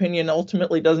my opinion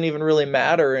ultimately doesn't even really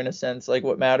matter in a sense. Like,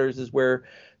 what matters is where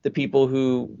the people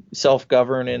who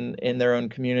self-govern in their own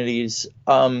communities.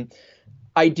 I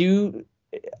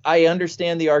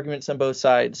understand the arguments on both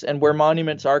sides, and where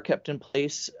monuments are kept in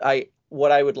place,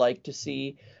 what I would like to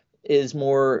see is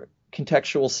more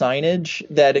contextual signage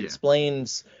that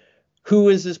explains who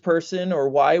is this person or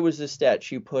why was this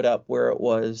statue put up where it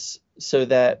was, so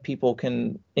that people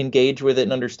can engage with it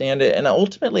and understand it. And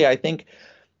ultimately, I think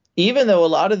even though a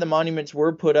lot of the monuments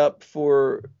were put up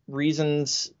for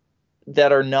reasons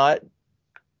that are not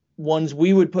ones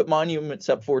we would put monuments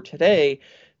up for today,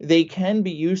 they can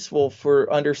be useful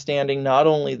for understanding not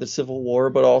only the Civil War,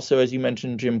 but also, as you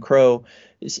mentioned, Jim Crow.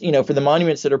 For the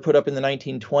monuments that are put up in the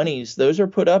 1920s, those are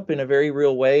put up in a very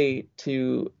real way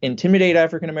to intimidate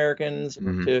African Americans,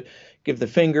 to give the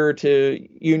finger to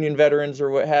Union veterans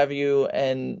or what have you.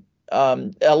 And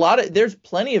there's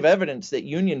plenty of evidence that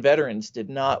Union veterans did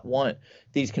not want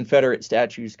these Confederate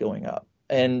statues going up.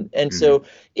 And so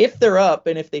if they're up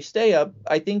and if they stay up,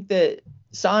 I think that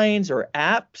signs or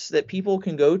apps that people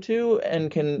can go to and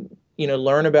can,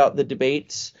 learn about the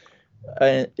debates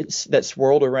that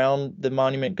swirled around the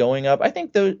monument going up, I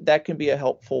think that can be a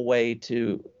helpful way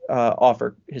to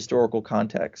offer historical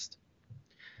context.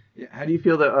 Yeah, how do you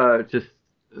feel that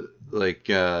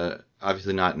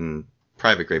obviously not in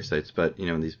private grave sites, but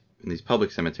in these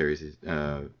public cemeteries,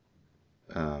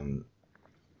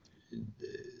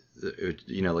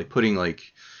 like putting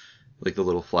like the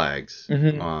little flags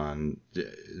on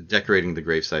decorating the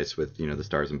grave sites with the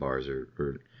stars and bars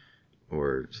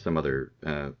or some other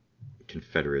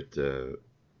Confederate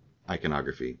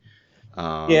iconography.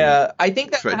 I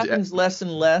think that happens less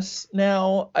and less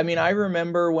now. I mean, I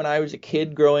remember when I was a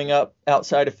kid growing up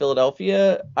outside of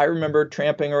Philadelphia, I remember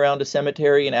tramping around a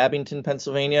cemetery in Abington,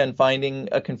 Pennsylvania, and finding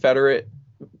a Confederate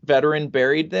veteran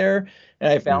buried there.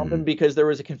 And I found him because there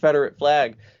was a Confederate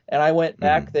flag. And I went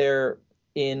back there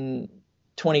in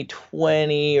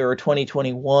 2020 or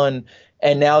 2021,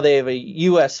 and now they have a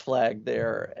U.S. flag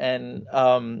there. And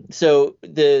so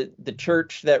the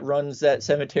church that runs that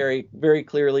cemetery very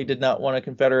clearly did not want a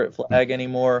Confederate flag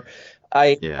anymore.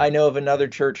 I know of another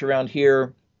church around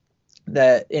here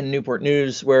that in Newport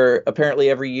News where apparently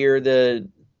every year the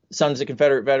sons of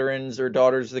Confederate veterans or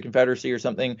daughters of the Confederacy or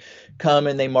something come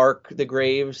and they mark the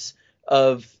graves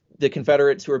of the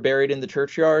Confederates who are buried in the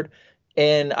churchyard.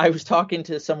 And I was talking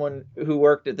to someone who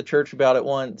worked at the church about it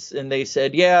once, and they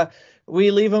said, yeah,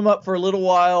 we leave them up for a little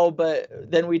while, but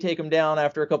then we take them down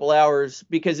after a couple hours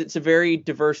because it's a very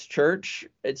diverse church.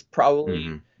 It's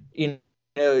probably, they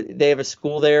have a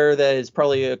school there that is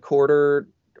probably a quarter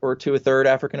or to a third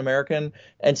African American.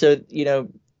 And so,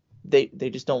 they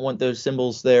just don't want those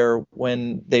symbols there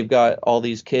when they've got all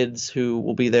these kids who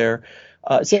will be there.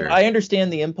 I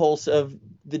understand the impulse of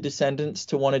the descendants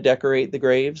to want to decorate the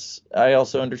graves. I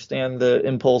also understand the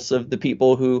impulse of the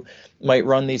people who might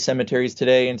run these cemeteries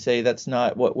today and say that's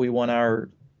not what we want our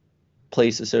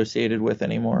place associated with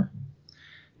anymore.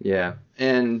 Yeah,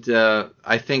 and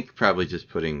I think probably just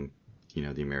putting,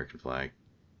 the American flag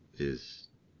is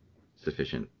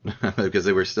sufficient because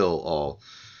they were still all,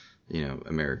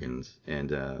 Americans, and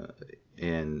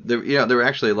there were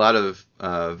actually a lot of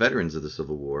veterans of the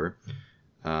Civil War,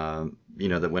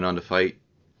 that went on to fight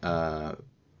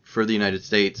for the United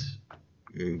States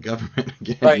government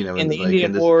again, right. In the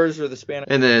Indian Wars or the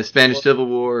Spanish Civil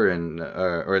War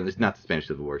or not the Spanish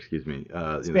Civil War, excuse me,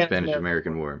 the Spanish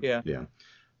American War. Yeah.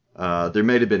 There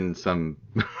may have been some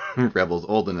rebels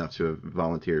old enough to have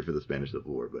volunteered for the Spanish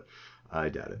Civil War, but I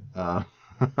doubt it.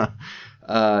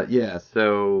 Yeah.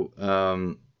 So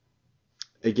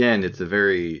again, it's a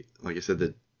very, like I said,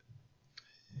 that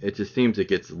it just seems it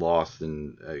gets lost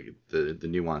in the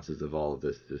nuances of all of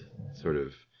this. Just sort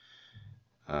of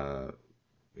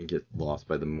get lost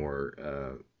by the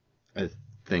more as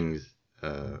things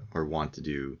are wont to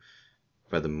do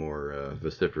by the more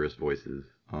vociferous voices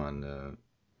on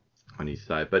each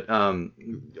side. But on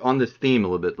this theme a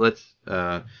little bit, let's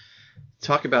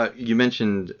talk about. You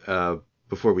mentioned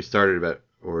before we started about,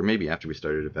 or maybe after we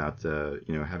started, about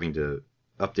having to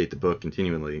update the book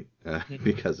continually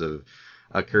because of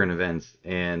current events.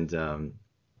 And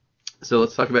so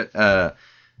let's talk about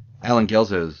Alan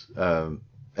Gelzo's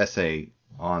essay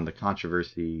on the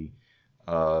controversy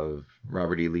of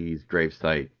Robert E. Lee's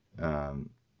gravesite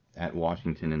at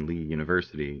Washington and Lee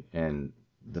University, and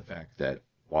the fact that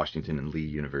Washington and Lee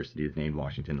University is named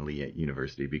Washington and Lee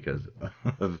University because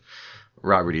of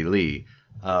Robert E. Lee.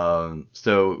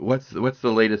 So what's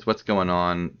the latest? What's going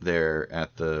on there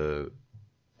at the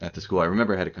school? I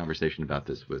remember I had a conversation about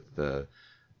this with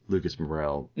Lucas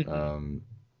Morel a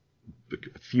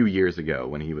few years ago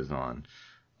when he was on,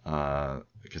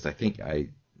 because I think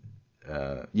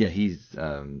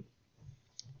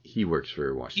he works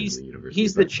for Washington Lee University.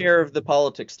 He's the chair of the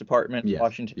politics department at Yes,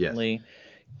 Washington yes. Lee.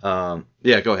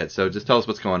 Yeah, go ahead. So just tell us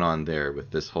what's going on there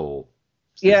with this whole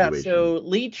situation. Yeah, so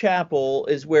Lee Chapel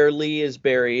is where Lee is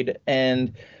buried,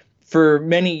 and for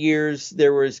many years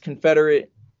there was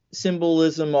Confederate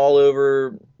symbolism all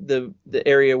over the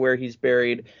area where he's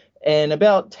buried. And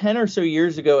about 10 or so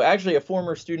years ago, actually a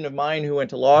former student of mine who went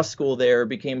to law school there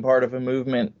became part of a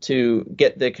movement to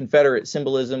get the Confederate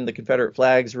symbolism, the Confederate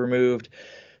flags removed.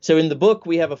 So in the book,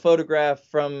 we have a photograph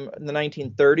from the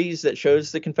 1930s that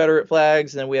shows the Confederate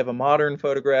flags, and then we have a modern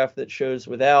photograph that shows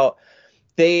without.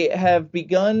 They have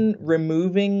begun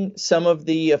removing some of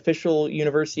the official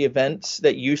university events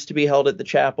that used to be held at the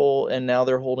chapel, and now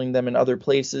they're holding them in other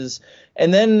places.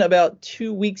 And then about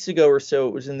 2 weeks ago or so,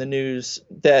 it was in the news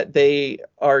that they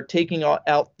are taking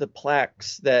out the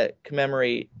plaques that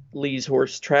commemorate Lee's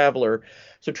horse Traveler.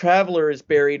 So Traveler is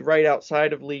buried right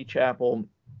outside of Lee Chapel.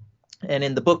 And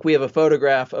in the book, we have a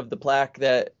photograph of the plaque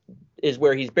that is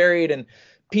where he's buried, and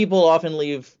people often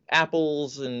leave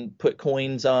apples and put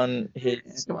coins on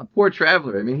his. Come on, poor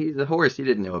Traveler. I mean, he's a horse. He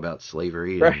didn't know about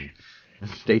slavery Right.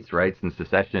 and states' rights and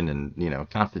secession and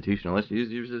constitutional issues.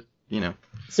 He was just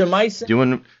So my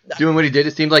doing what he did.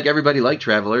 It seemed like everybody liked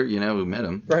Traveler, who met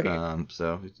him. Right.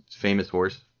 So it's a famous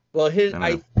horse. Well,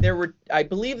 I I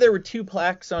believe there were 2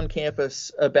 plaques on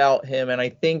campus about him, and I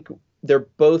think they're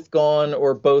both gone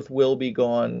or both will be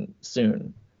gone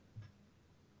soon.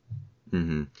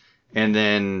 Mm-hmm. And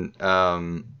then,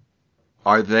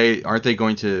 are they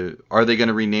going to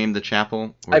rename the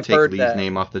chapel or I've take heard Lee's that.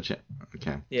 name off the chapel?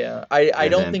 Okay. Yeah, I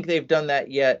And don't then- think they've done that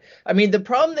yet. I mean, the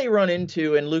problem they run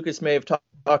into, and Lucas may have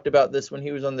talked about this when he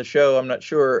was on the show, I'm not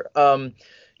sure.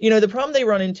 The problem they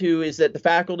run into is that the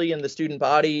faculty and the student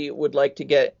body would like to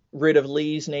get rid of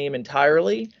Lee's name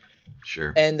entirely.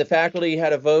 Sure. And the faculty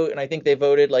had a vote, and I think they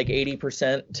voted like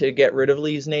 80% to get rid of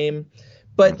Lee's name.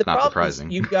 But That's the not problem surprising.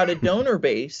 is you've got a donor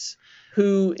base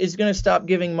who is going to stop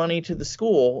giving money to the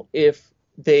school if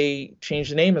they change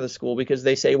the name of the school, because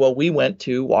they say, well, we went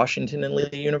to Washington and Lee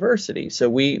University, so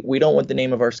we don't want the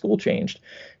name of our school changed.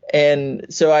 And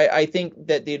so I think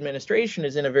that the administration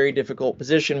is in a very difficult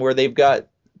position where they've got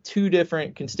 2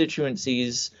 different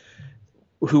constituencies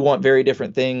who want very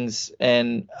different things.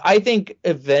 And I think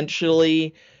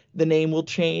eventually the name will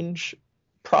change,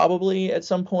 probably at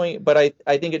some point, but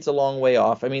I think it's a long way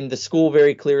off. I mean, the school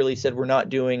very clearly said we're not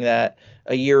doing that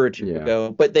a year or 2 ago,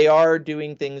 but they are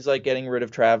doing things like getting rid of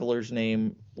Traveler's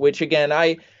name, which again,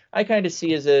 I kind of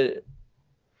see as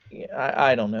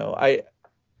I don't know.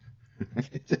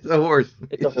 It's a horse.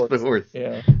 It's a just a horse.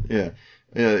 Yeah. Yeah.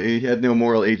 Yeah, he had no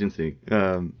moral agency.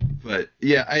 But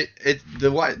yeah,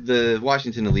 the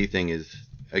Washington and Lee thing is,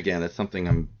 again, that's something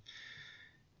I'm.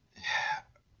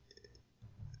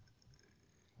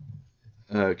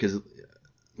 Because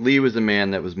Lee was a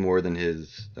man that was more than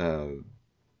his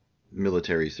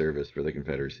military service for the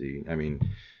Confederacy. I mean,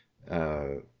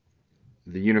 the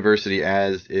university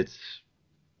as its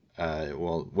it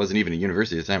wasn't even a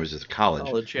university at the time; it was just a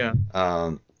college. Yeah.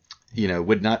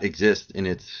 Would not exist in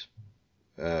its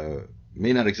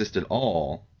may not exist at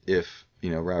all if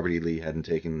Robert E. Lee hadn't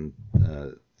taken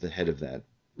the head of that.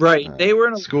 Right. They were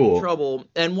in a lot school. of trouble.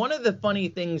 And one of the funny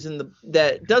things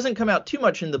that doesn't come out too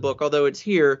much in the book, although it's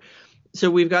here. So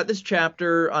we've got this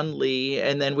chapter on Lee,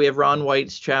 and then we have Ron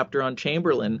White's chapter on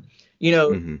Chamberlain.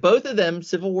 Both of them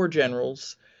Civil War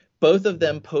generals, both of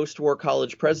them post-war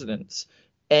college presidents.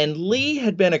 And Lee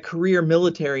had been a career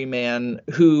military man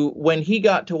who, when he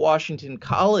got to Washington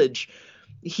College,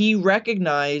 he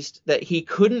recognized that he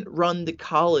couldn't run the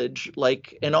college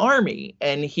like an army,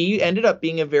 and he ended up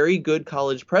being a very good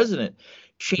college president.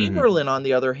 Chamberlain, on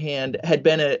the other hand, had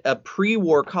been a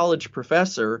pre-war college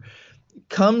professor,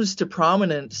 comes to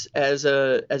prominence as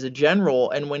a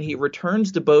general, and when he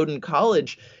returns to Bowdoin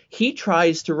College, he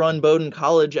tries to run Bowdoin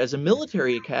College as a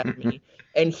military academy,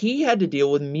 and he had to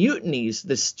deal with mutinies.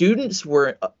 The students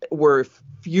were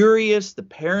furious, the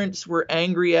parents were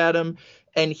angry at him,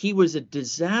 and he was a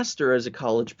disaster as a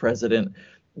college president.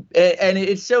 And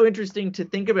it's so interesting to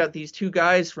think about these two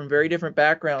guys from very different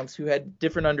backgrounds who had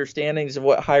different understandings of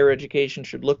what higher education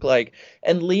should look like.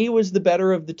 And Lee was the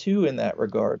better of the two in that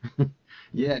regard.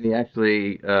 Yeah, and he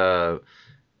actually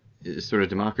sort of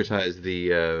democratized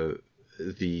the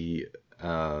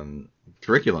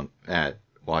curriculum at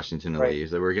Washington and Lee.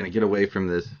 So we're going to get away from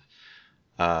this,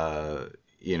 the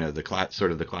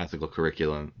classical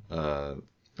curriculum.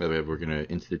 We're going to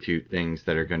institute things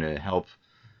that are going to help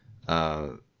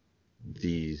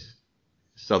these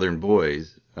Southern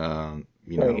boys,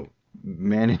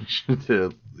 manage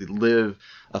to live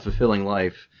a fulfilling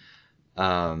life,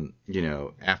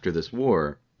 after this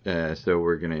war. So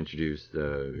we're going to introduce,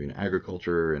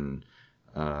 agriculture and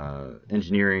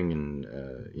engineering and,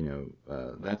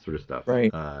 that sort of stuff.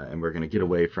 Right. And we're going to get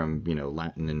away from,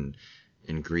 Latin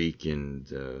and Greek and,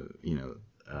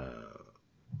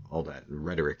 all that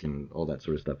rhetoric and all that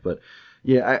sort of stuff. But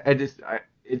yeah,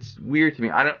 it's weird to me.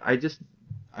 I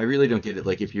really don't get it.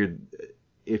 Like, if you're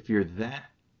that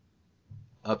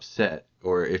upset,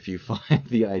 or if you find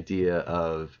the idea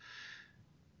of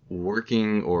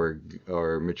working or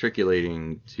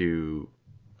matriculating to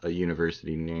a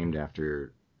university named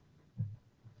after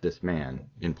this man,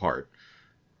 in part,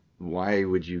 why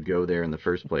would you go there in the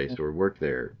first place or work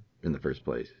there in the first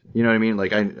place? You know what I mean?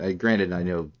 Like, I granted, I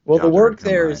know. Well, the work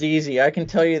there is easy. I can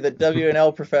tell you that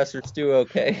W&L professors do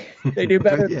okay. They do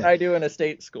better than I do in a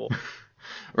state school.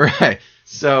 Right.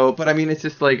 So, but I mean, it's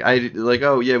just like,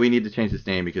 oh yeah, we need to change this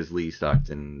name because Lee sucked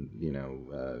and,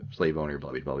 slave owner,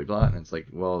 blah, blah, blah, blah, blah. And it's like,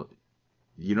 well,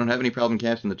 you don't have any problem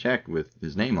cashing the check with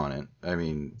his name on it. I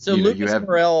mean, so Lucas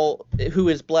Morell, who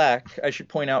is black, I should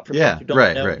point out for those who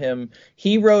don't know him,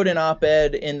 he wrote an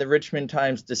op-ed in the Richmond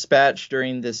Times-Dispatch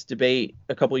during this debate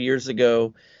a couple years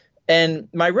ago. And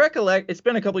it's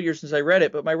been a couple years since I read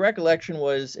it, but my recollection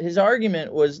was his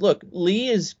argument was, look, Lee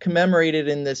is commemorated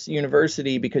in this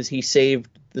university because he saved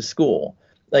the school.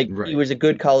 Like, he was a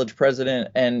good college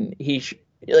president, and he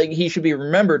should be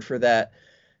remembered for that.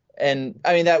 And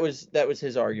I mean, that was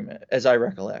his argument, as I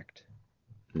recollect.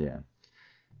 Yeah.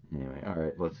 Anyway, all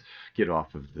right, let's get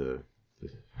off of the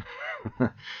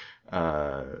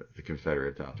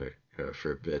Confederate topic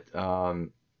for a bit.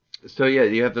 So yeah,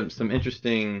 you have some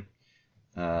interesting.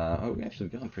 We actually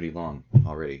gone pretty long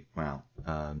already. Wow.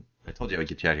 I told you I would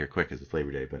get you out here quick because it's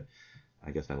Labor Day, but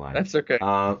I guess I lied. That's okay.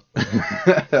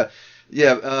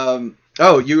 Yeah.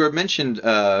 Oh, you were mentioned.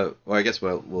 Well, I guess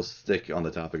we'll stick on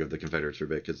the topic of the Confederates for a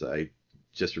bit because I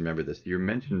just remembered this. You're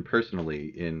mentioned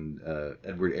personally in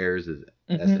Edward Ayers'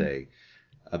 essay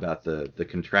about the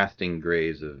contrasting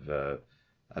grays of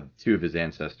two of his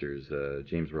ancestors,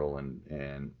 James Rowland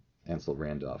and Ansel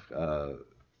Randolph.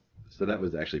 So that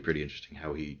was actually pretty interesting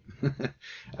how he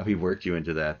worked you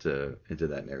into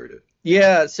that narrative.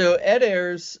 Yeah. So Ed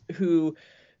Ayers, who,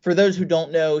 for those who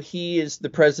don't know, he is the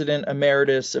president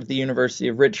emeritus of the University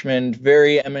of Richmond,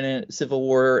 very eminent Civil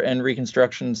War and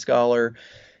Reconstruction scholar.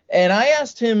 And I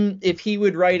asked him if he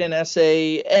would write an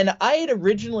essay. And I had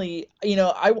originally,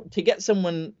 to get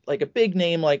someone like a big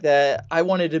name like that, I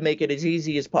wanted to make it as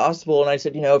easy as possible. And I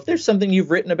said, if there's something you've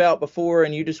written about before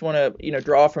and you just want to,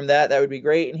 draw from that would be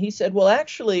great. And he said, well,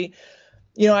 actually,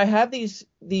 I have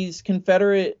these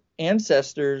Confederate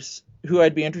ancestors who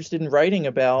I'd be interested in writing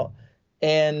about.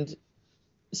 And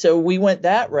so we went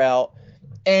that route.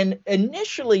 And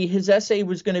initially his essay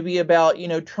was going to be about,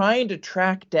 trying to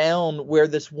track down where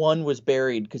this one was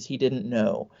buried because he didn't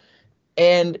know.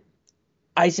 And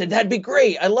I said, that'd be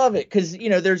great. I love it. Because,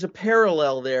 there's a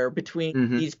parallel there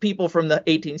between these people from the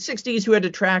 1860s who had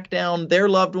to track down their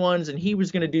loved ones. And he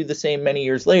was going to do the same many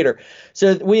years later.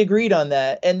 So we agreed on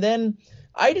that. And then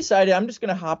I decided I'm just going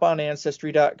to hop on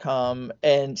Ancestry.com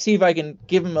and see if I can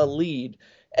give him a lead.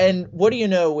 And what do you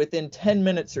know, within 10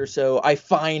 minutes or so, I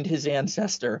find his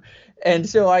ancestor. And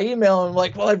so I email him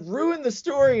like, well, I've ruined the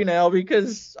story now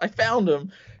because I found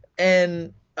him.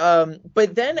 And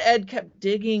But then Ed kept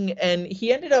digging, and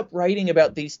he ended up writing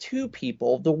about these two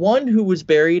people. The one who was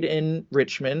buried in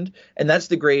Richmond, and that's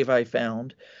the grave I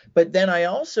found. But then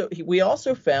we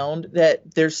also found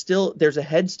that there's a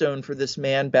headstone for this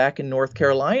man back in North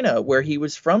Carolina, where he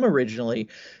was from originally.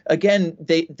 Again,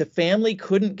 the family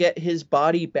couldn't get his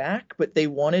body back, but they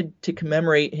wanted to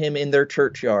commemorate him in their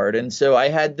churchyard, and so I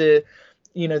had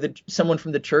someone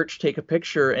from the church take a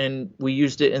picture, and we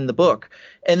used it in the book.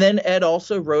 And then Ed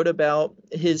also wrote about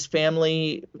his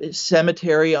family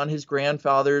cemetery on his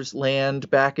grandfather's land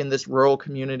back in this rural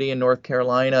community in North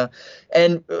Carolina.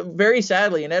 And very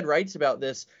sadly, and Ed writes about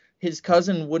this, his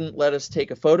cousin wouldn't let us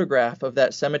take a photograph of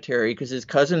that cemetery because his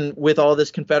cousin, with all this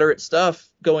Confederate stuff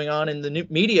going on in the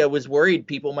media, was worried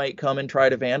people might come and try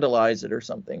to vandalize it or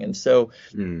something. And so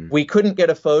we couldn't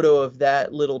get a photo of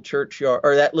that little churchyard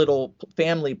or that little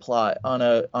family plot on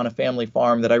a family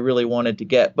farm that I really wanted to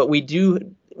get. But we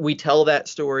tell that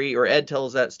story, or Ed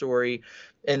tells that story,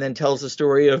 and then tells the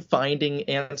story of finding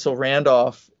Ansel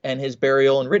Randolph and his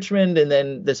burial in Richmond, and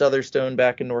then this other stone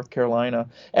back in North Carolina.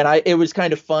 And it was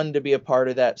kind of fun to be a part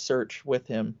of that search with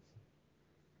him.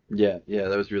 Yeah,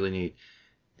 that was really neat.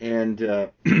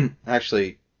 And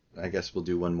actually, I guess we'll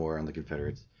do one more on the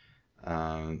Confederates,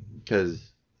 because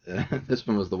this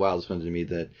one was the wildest one to me.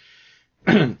 That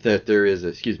that there is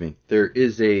a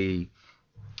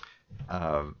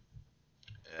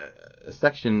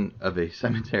section of a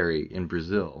cemetery in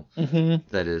Brazil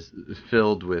that is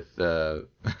filled with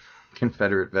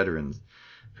Confederate veterans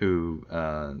who,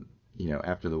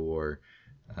 after the war,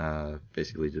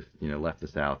 basically just left the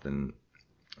South and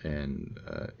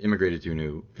immigrated to a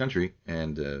new country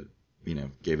and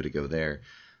gave it a go there.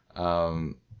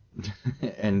 So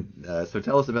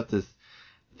tell us about this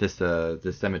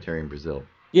cemetery in Brazil.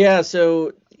 Yeah,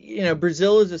 so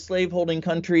Brazil is a slaveholding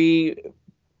country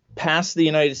past the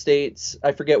United States.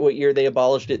 I forget what year they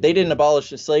abolished it. They didn't abolish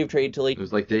the slave trade till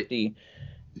 1850.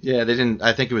 They didn't.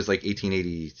 I think it was like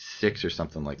 1886 or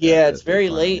something like that. Yeah, it's very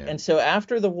late. And so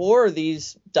after the war,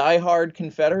 these diehard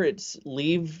Confederates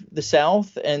leave the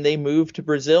South and they move to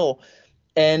Brazil.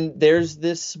 And there's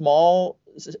this small,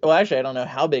 well, actually, I don't know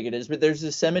how big it is, but there's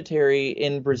this cemetery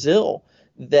in Brazil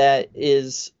that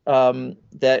is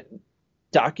that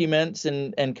documents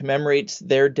and commemorates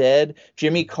their dead.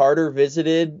 Jimmy Carter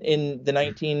visited in the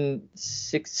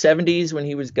 1970s when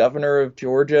he was governor of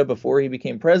Georgia before he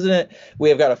became president. We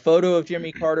have got a photo of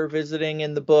Jimmy Carter visiting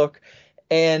in the book.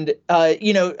 And,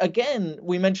 again,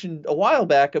 we mentioned a while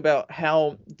back about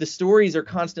how the stories are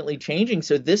constantly changing.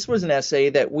 So this was an essay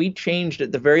that we changed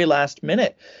at the very last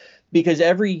minute, because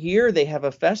every year they have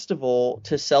a festival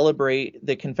to celebrate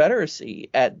the Confederacy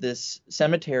at this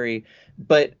cemetery.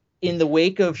 But in the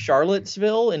wake of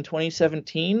Charlottesville in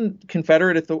 2017,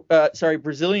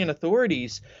 Brazilian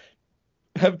authorities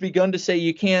have begun to say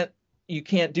you can't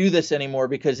do this anymore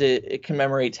because it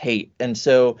commemorates hate. And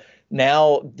so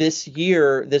now this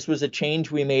year, this was a change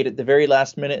we made at the very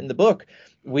last minute in the book.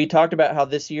 We talked about how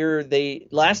last year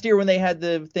when they had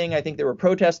the thing, I think there were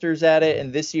protesters at it,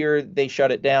 and this year they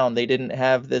shut it down. They didn't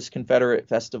have this Confederate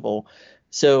festival.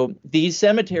 So these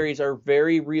cemeteries are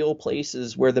very real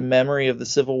places where the memory of the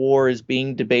Civil War is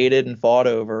being debated and fought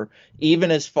over,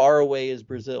 even as far away as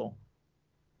Brazil.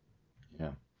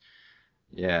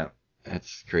 Yeah,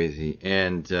 that's crazy.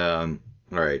 And all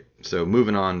right, so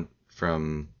moving on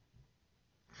from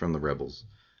the rebels.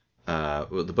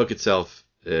 Well, the book itself,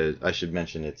 I should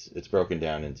mention, it's broken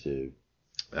down into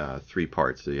 3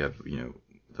 parts. So you have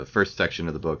the first section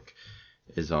of the book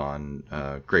is on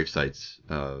grave sites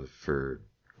for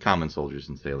common soldiers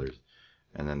and sailors,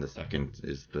 and then the second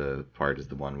is the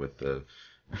one with the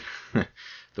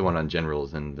the one on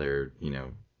generals and their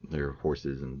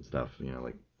horses and stuff,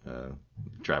 like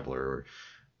Traveler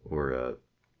or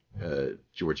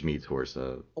George Meade's horse,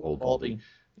 Old Baldy.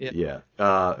 Yeah.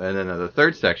 And then the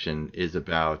third section is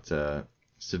about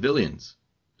civilians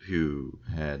who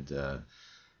had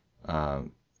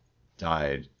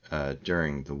died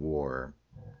during the war,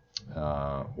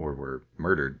 or were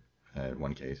murdered in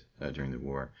one case during the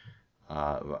war.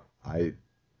 I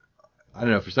don't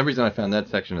know. For some reason, I found that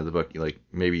section of the book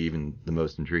maybe even the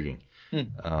most intriguing,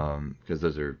 because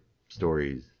those are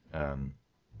stories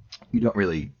you don't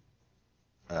really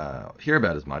hear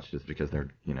about as much, just because they're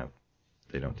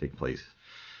they don't take place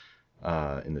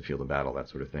in the field of battle, that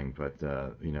sort of thing. But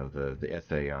the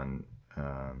essay on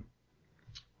I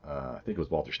think it was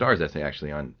Walter Starr's essay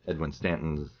actually on Edwin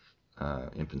Stanton's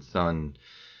infant son,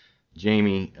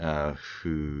 Jamie,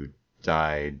 who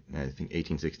died, I think,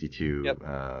 1862,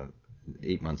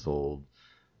 8 months old,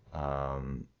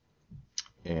 and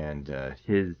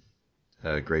his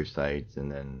grave sites,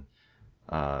 and then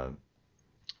uh,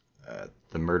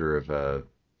 the murder of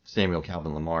Samuel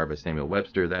Calvin Lamar by Samuel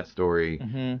Webster, that story.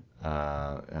 Mm-hmm.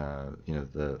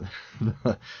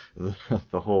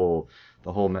 The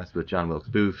whole mess with John Wilkes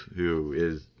Booth, who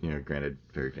is, granted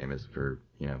very famous for,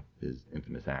 his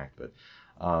infamous act, but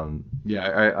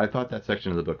I thought that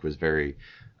section of the book was very,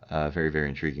 very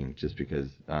intriguing, just because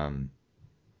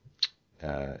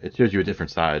it shows you a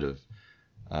different side of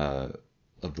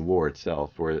the war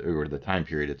itself, or the time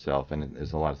period itself, and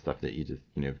there's a lot of stuff that you just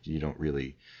you don't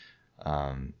really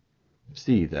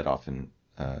see that often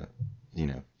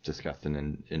discussed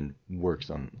in works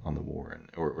on the war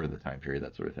or the time period,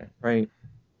 that sort of thing. Right.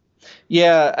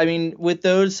 Yeah, I mean, with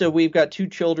those, so we've got two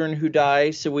children who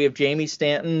die. So we have Jamie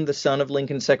Stanton, the son of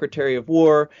Lincoln's Secretary of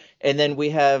War, and then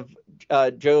we have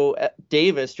Joseph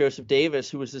Davis,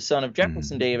 who was the son of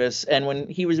Jefferson Davis. And when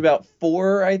he was about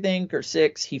 4, I think, or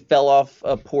 6, he fell off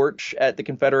a porch at the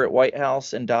Confederate White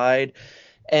House and died.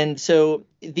 And so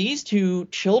these two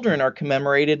children are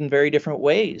commemorated in very different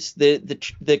ways.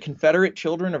 The Confederate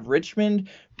children of Richmond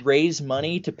raise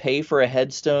money to pay for a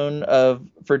headstone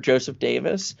for Joseph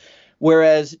Davis,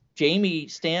 whereas Jamie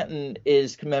Stanton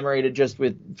is commemorated just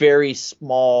with very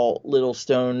small little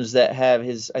stones that have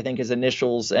his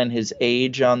initials and his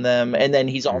age on them. And then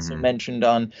he's also mentioned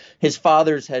on his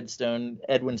father's headstone.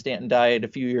 Edwin Stanton died a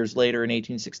few years later in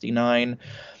 1869.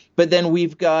 But then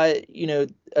we've got,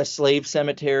 a slave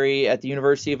cemetery at the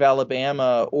University of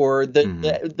Alabama, or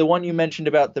the one you mentioned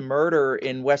about the murder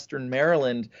in Western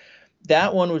Maryland.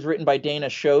 That one was written by Dana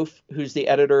Schoaf, who's the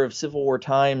editor of Civil War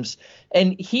Times.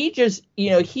 And he just,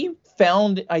 he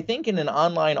found, I think, in an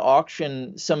online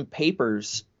auction, some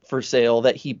papers for sale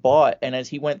that he bought. And as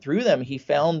he went through them, he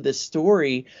found this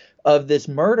story of this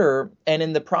murder. And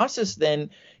in the process,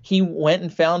 then he went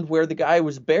and found where the guy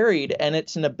was buried. And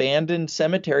it's an abandoned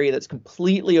cemetery that's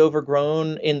completely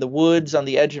overgrown in the woods on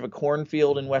the edge of a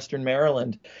cornfield in Western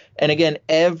Maryland. And again,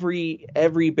 every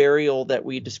burial that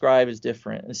we describe is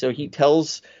different. And so he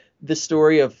tells the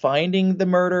story of finding the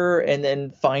murder and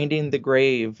then finding the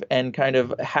grave and kind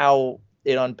of how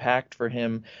it unpacked for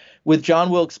him. With John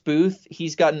Wilkes Booth,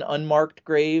 he's got an unmarked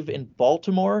grave in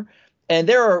Baltimore. And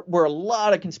there were a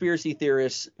lot of conspiracy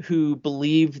theorists who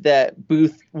believed that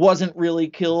Booth wasn't really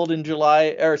killed in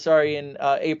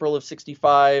April of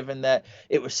 '65, and that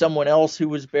it was someone else who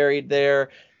was buried there.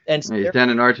 And so he's down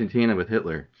in Argentina with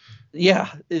Hitler. Yeah,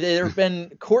 there have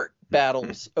been court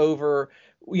battles over,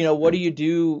 what do you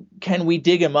do? Can we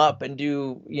dig him up and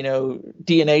do,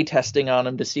 DNA testing on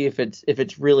him to see if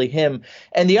it's really him?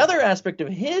 And the other aspect of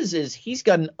his is he's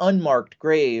got an unmarked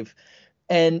grave.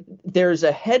 And there's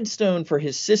a headstone for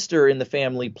his sister in the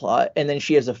family plot, and then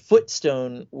she has a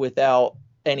footstone without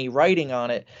any writing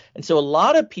on it. And so a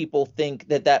lot of people think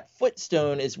that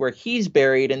footstone is where he's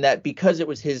buried, and that because it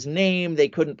was his name, they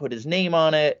couldn't put his name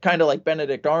on it, kind of like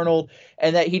Benedict Arnold,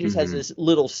 and that he just has this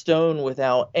little stone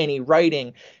without any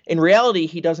writing. In reality,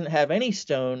 he doesn't have any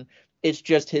stone. It's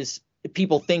just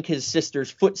people think his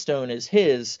sister's footstone is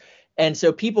his. And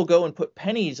so people go and put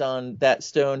pennies on that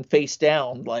stone face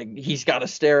down, like he's got to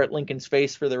stare at Lincoln's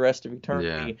face for the rest of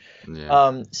eternity.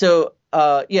 Yeah.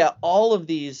 All of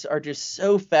these are just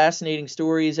so fascinating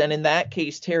stories. And in that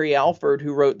case, Terry Alford,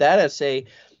 who wrote that essay,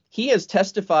 he has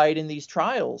testified in these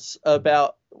trials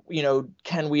about,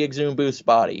 can we exhume Booth's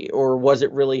body, or was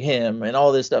it really him, and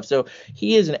all this stuff. So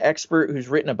he is an expert who's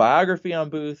written a biography on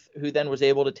Booth, who then was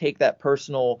able to take that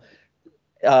personal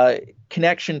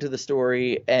connection to the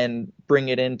story and bring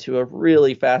it into a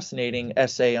really fascinating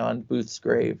essay on Booth's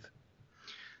grave.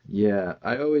 Yeah,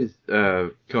 I always,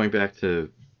 going back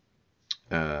to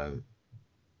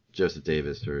Joseph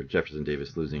Davis, or Jefferson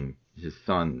Davis, losing his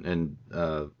son,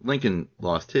 and Lincoln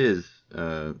lost his,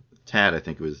 Tad, I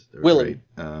think it was. Willie.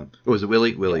 Right? Was it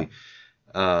Willie? Willie.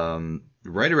 Yeah.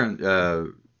 Right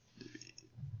around...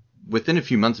 within a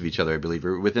few months of each other, I believe,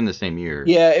 or within the same year.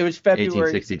 Yeah, it was February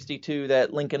 1862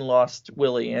 that Lincoln lost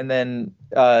Willie. And then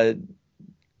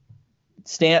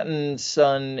Stanton's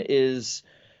son is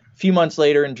a few months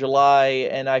later in July,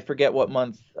 and I forget what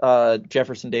month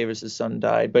Jefferson Davis's son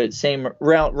died, but it's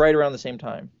right around the same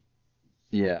time.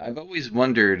 Yeah, I've always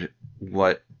wondered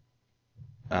what,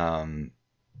 although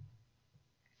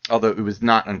it was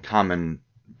not uncommon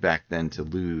back then to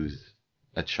lose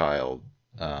a child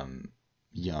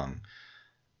young.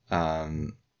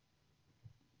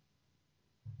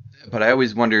 But I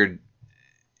always wondered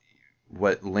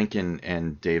what Lincoln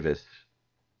and Davis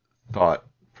thought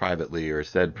privately or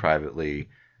said privately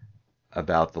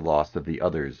about the loss of the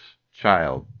other's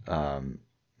child, or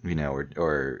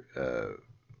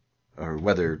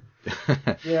whether,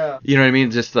 yeah, you know what I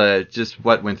mean? Just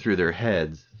what went through their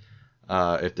heads.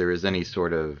 if there is any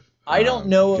sort of. I don't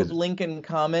know of because- Lincoln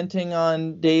commenting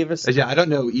on Davis, Yeah, I don't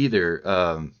know either.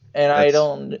 and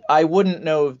that's- I wouldn't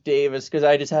know of Davis because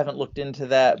I just haven't looked into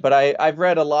that. But I've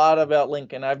read a lot about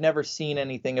Lincoln. I've never seen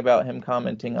anything about him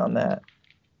commenting on that.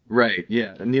 Right,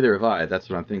 yeah, neither have I. That's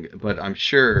what I'm thinking. But I'm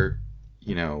sure,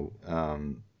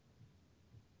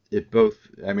 it both,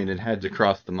 I mean, it had to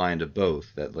cross the mind of both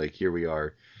that, like, here we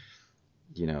are,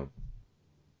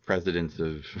 presidents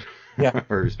of Yeah.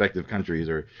 our respective countries,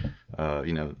 or,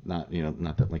 not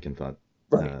that Lincoln thought,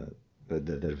 Right. but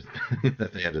that it was,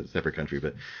 that they had a separate country,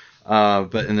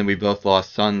 and then we both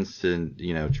lost sons in,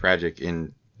 tragic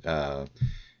in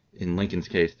Lincoln's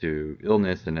case to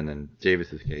illness, and then in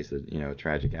Davis's case, a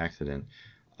tragic accident.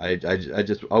 I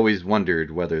just always wondered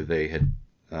whether they had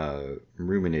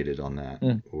ruminated on that,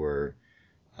 or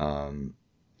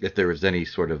if there was any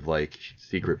sort of like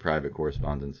secret private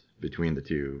correspondence between the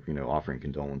two, offering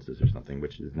condolences or something,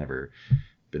 which has never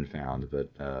been found, but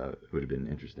it would have been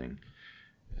interesting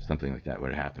if something like that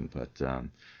would have happened. But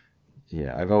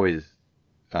yeah, I always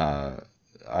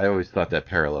thought that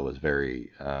parallel was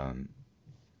very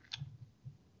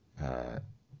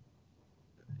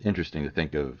interesting to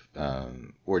think of,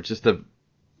 or just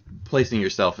placing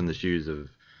yourself in the shoes of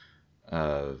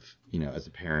as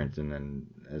a parent, and then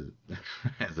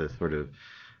as a sort of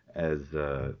as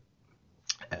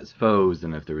foes,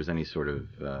 and if there was any sort of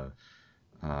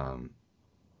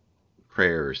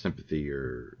prayer or sympathy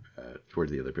or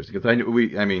towards the other person, because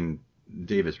I mean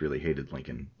Davis really hated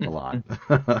Lincoln a lot.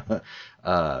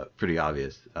 Pretty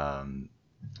obvious. I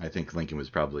think Lincoln was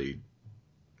probably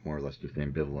more or less just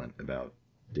ambivalent about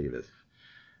Davis.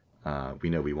 We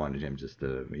know we wanted him just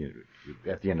to,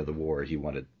 at the end of the war, he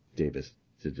wanted Davis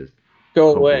to just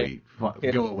Go away.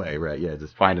 Go away, right? Yeah,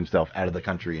 just find himself out of the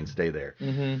country and stay there.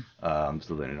 Mm-hmm.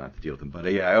 So they don't have to deal with him. But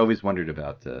yeah, I always wondered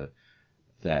about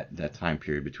that time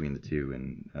period between the two,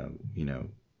 and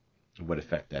what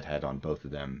effect that had on both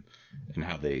of them, and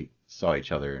how they saw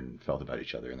each other and felt about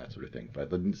each other and that sort of thing.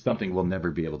 But something we'll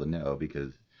never be able to know,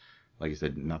 because, like I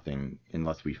said, nothing,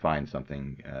 unless we find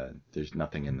something, there's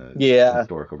nothing in the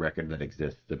historical record that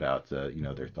exists about,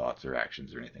 their thoughts or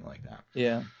actions or anything like that.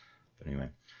 Yeah. But anyway.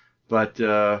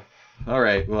 All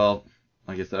right. Well,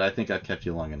 like I said, I think I've kept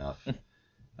you long enough.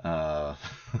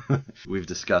 We've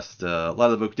discussed a lot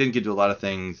of the book. Didn't get to a lot of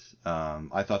things.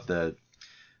 I thought that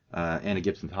Anna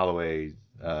Gibson Holloway,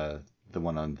 the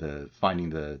one on finding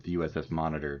the USS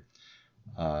Monitor,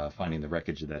 finding the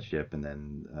wreckage of that ship, and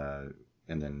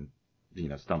then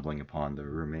stumbling upon the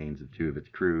remains of two of its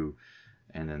crew,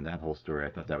 and then that whole story, I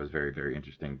thought that was very, very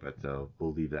interesting. But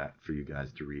we'll leave that for you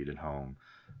guys to read at home.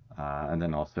 And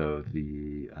then also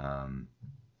the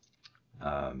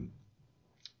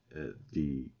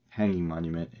hanging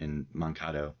monument in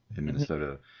Mankato in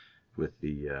Minnesota, with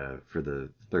for the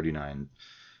 39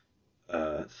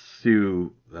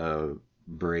 Sioux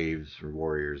braves or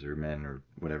warriors or men or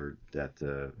whatever that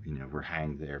were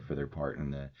hanged there for their part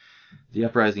in the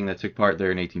uprising that took part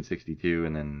there in 1862,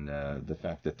 and then the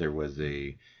fact that there was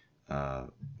a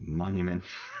monument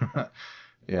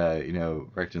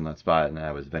right in that spot, and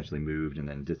that was eventually moved and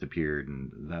then disappeared,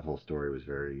 and that whole story was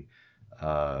very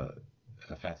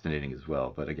fascinating as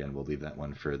well. But again, we'll leave that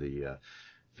one for you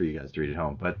guys to read at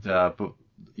home. But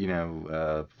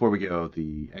before we go,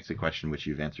 the exit question, which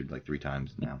you've answered like 3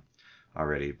 times now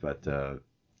already, but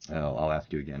I'll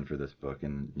ask you again for this book,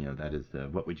 and that is,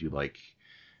 what would you like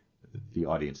the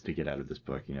audience to get out of this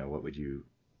book? What would you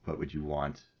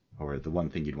want, or the one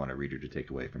thing you'd want a reader to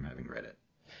take away from having read it?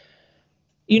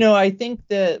 I think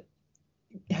that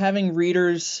having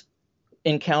readers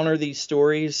encounter these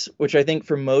stories, which I think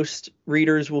for most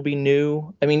readers will be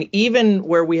new. I mean, even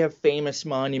where we have famous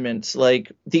monuments,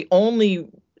 like the only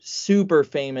super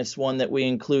famous one that we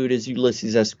include is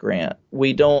Ulysses S. Grant.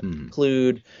 We don't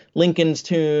include Lincoln's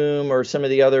tomb or some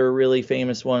of the other really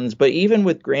famous ones. But even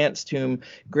with Grant's tomb,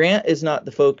 Grant is not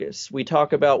the focus. We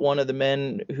talk about one of the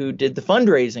men who did the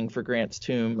fundraising for Grant's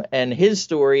tomb and his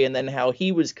story, and then how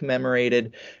he was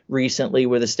commemorated recently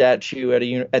with a statue at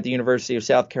the University of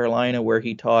South Carolina where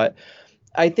he taught.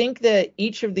 I think that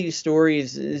each of these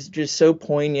stories is just so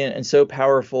poignant and so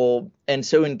powerful and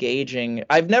so engaging.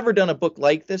 I've never done a book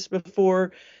like this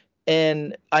before,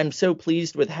 and I'm so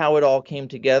pleased with how it all came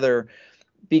together,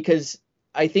 because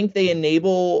I think they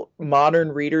enable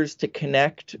modern readers to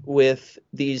connect with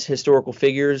these historical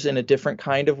figures in a different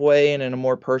kind of way and in a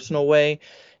more personal way.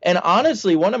 And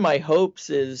honestly, one of my hopes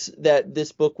is that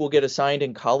this book will get assigned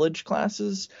in college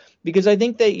classes, because I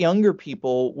think that younger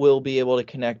people will be able to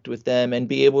connect with them and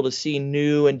be able to see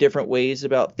new and different ways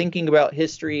about thinking about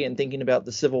history and thinking about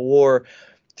the Civil War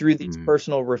through these Mhm.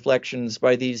 personal reflections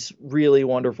by these really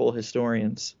wonderful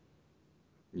historians.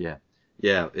 Yeah,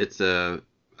 yeah, it's a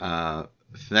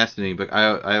fascinating book.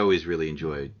 I always really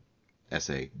enjoy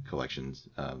essay collections.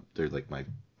 They're like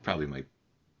probably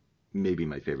maybe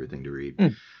my favorite thing to read.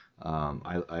 Mm.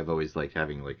 I've always liked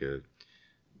having like a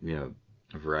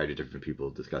variety of different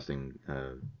people discussing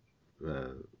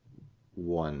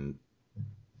one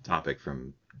topic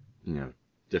from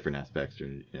different aspects or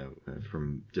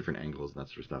from different angles and that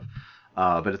sort of stuff.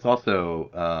 But it's also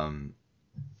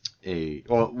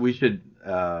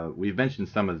we've mentioned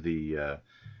some of the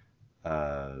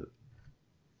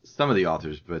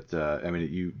authors, but I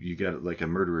mean you got like a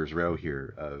murderer's row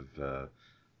here of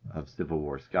Civil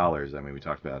War scholars. I mean we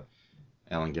talked about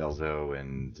Alan Gelzo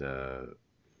and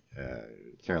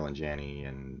Carolyn Janney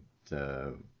and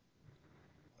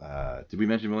did we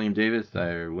mention William Davis?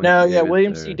 No, yeah,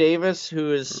 William C. Davis,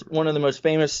 who is one of the most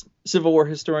famous Civil War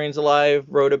historians alive,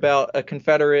 wrote about a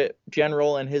Confederate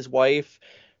general and his wife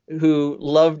who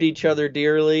loved each other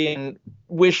dearly and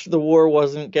wished the war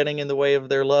wasn't getting in the way of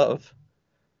their love.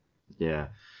 Yeah.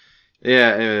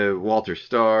 Yeah, Walter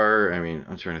Starr. I mean,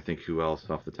 I'm trying to think who else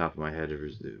off the top of my head.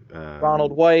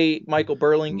 Ronald White, Michael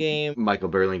Burlingame. Michael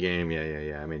Burlingame.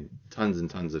 Yeah. I mean, tons and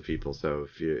tons of people. So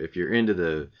if you're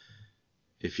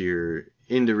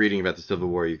into reading about the Civil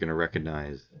War, you're going to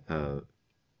recognize a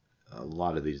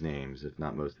lot of these names, if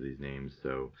not most of these names.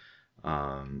 So,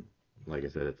 like I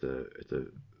said, it's a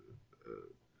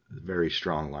very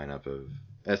strong lineup of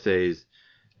essays,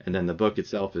 and then the book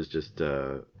itself is just.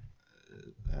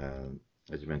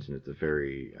 As you mentioned, it's a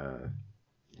very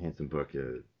handsome book.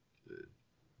 The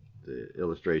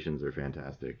illustrations are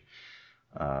fantastic.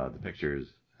 The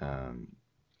pictures,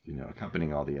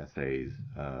 accompanying all the essays.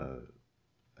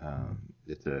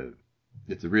 It's a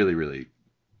really, really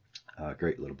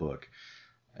great little book.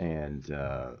 And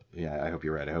I hope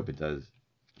you're right. I hope it does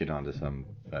get onto some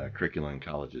curriculum in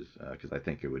colleges because I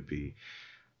think it would be,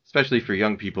 especially for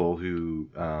young people who.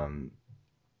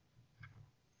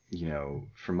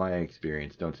 From my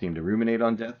experience, don't seem to ruminate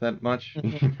on death that much.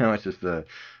 It's just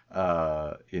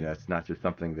it's not just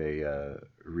something they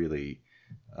really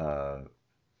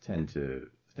tend to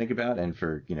think about, and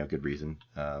for good reason,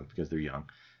 because they're young.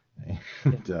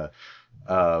 But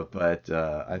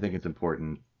I think it's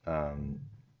important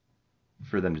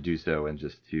for them to do so, and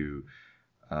just to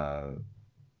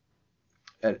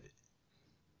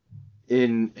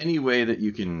in any way that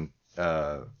you can.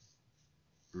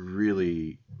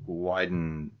 Really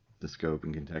widen the scope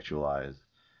and contextualize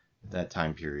that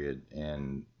time period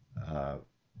and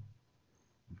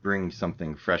bring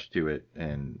something fresh to it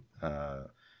and to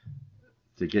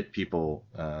get people,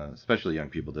 especially young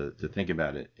people, to think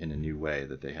about it in a new way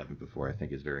that they haven't before, I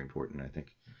think is very important. I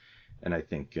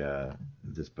think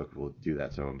this book will do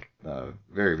that. So I'm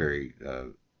very, very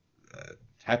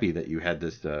happy that you had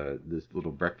this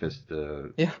little breakfast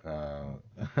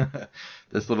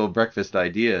this little breakfast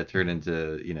idea turn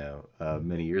into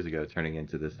many years ago turning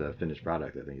into this finished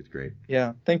product. I think it's great.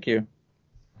 Yeah, thank you.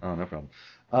 Oh, no problem.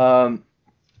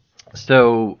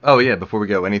 So before we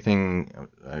go, anything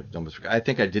I almost forgot. I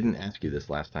think I didn't ask you this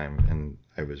last time and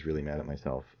I was really mad at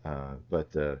myself,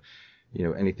 but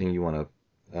anything you want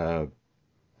to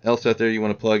else out there you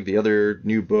want to plug, the other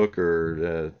new book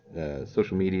or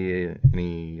social media,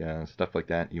 any stuff like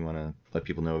that you want to let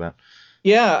people know about?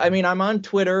 Yeah, I mean, I'm on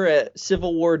Twitter at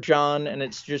Civil War John, and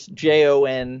it's just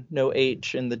Jon, no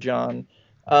H in the John.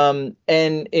 And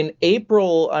in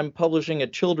April, I'm publishing a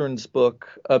children's book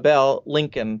about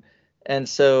Lincoln. And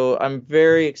so I'm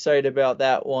very excited about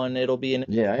that one. It'll be an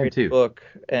illustrated book,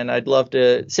 and I'd love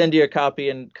to send you a copy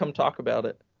and come talk about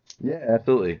it. Yeah,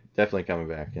 absolutely. Definitely coming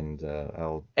back, and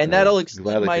I'll. And that'll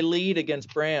extend my lead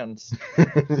against Brands.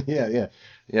 Yeah.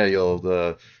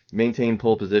 You'll maintain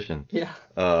pole position. Yeah.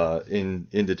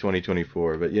 Into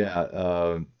 2024, but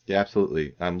yeah,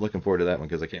 absolutely. I'm looking forward to that one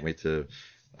because I can't wait to,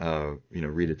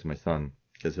 read it to my son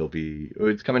because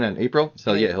it's coming out in April.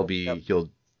 So yeah, he'll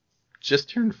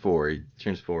just turn 4. He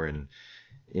turns 4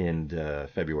 in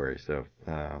February. So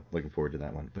looking forward to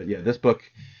that one. But yeah, this book.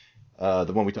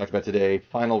 The one we talked about today,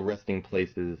 Final Resting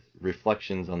Places,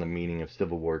 Reflections on the Meaning of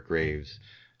Civil War Graves,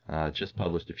 just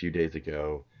published a few days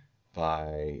ago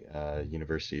by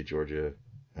University of Georgia,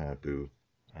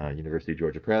 University of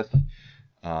Georgia Press.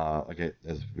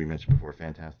 As we mentioned before,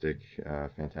 fantastic,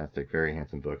 very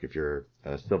handsome book. If you're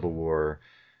a Civil War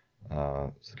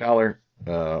scholar,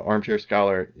 armchair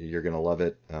scholar, you're going to love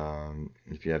it.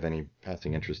 If you have any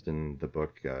passing interest in the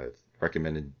book, it's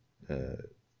recommended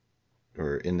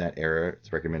or in that era,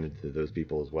 it's recommended to those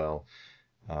people as well.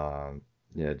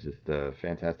 Just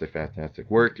fantastic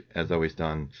work, as always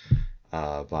done.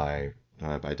 by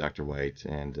Dr. White.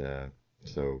 And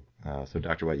so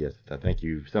Dr. White, yes, thank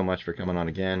you so much for coming on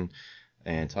again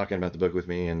and talking about the book with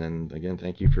me. And then again,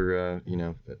 thank you for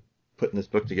putting this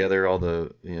book together, all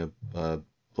the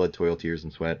blood, toil, tears,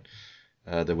 and sweat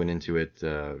that went into it.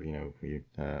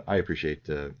 I appreciate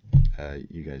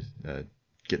you guys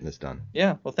getting this done.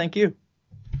 Yeah, well, thank you.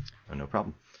 Oh, no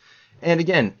problem. And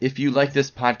again, if you like this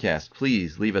podcast,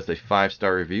 please leave us a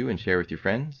 5-star review and share with your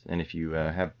friends. And if you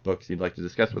have books you'd like to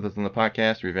discuss with us on the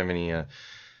podcast, or if you have any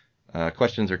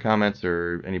questions or comments,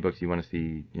 or any books you want to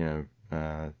see,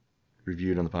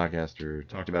 reviewed on the podcast or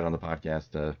talked about on the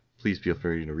podcast, please feel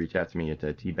free to reach out to me at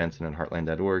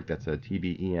tbenson@heartland.org. That's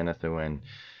TBENSON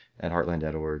at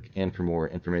heartland.org. And for more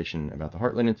information about the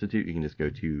Heartland Institute, you can just go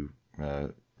to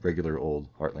regular old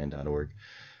heartland.org.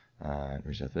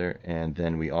 Reach out there. And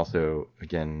then we also,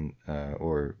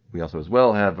 as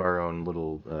well have our own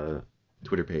little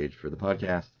Twitter page for the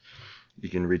podcast. You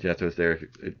can reach out to us there.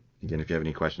 If you have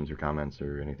any questions or comments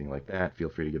or anything like that, feel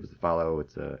free to give us a follow.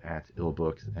 It's at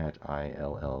illbooks, at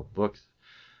ILL Books.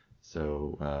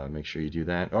 So make sure you do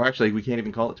that. Or actually, we can't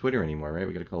even call it Twitter anymore, right?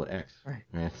 We got to call it X.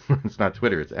 Right. It's not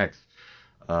Twitter, it's X.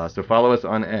 So follow us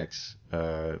on X,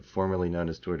 formerly known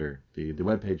as Twitter, the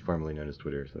webpage formerly known as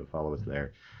Twitter. So follow us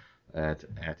there at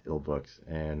illbooks.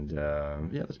 And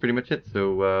that's pretty much it.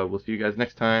 So we'll see you guys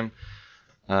next time.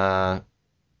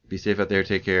 Be safe out there.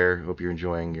 Take care. Hope you're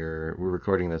enjoying we're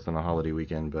recording this on a holiday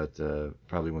weekend, but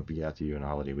probably won't be out to you on a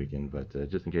holiday weekend. But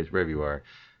just in case, wherever you are,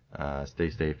 stay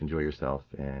safe, enjoy yourself,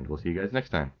 and we'll see you guys next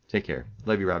time. Take care.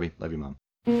 Love you, Robbie. Love you, Mom.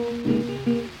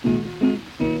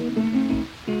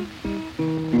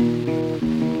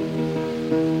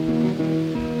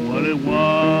 What if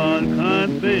one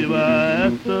kind favor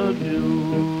asked of you?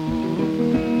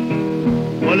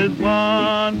 What is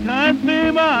one kind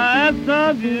favor asked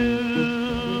of you?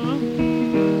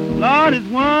 Lord, it's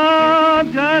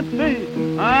one kind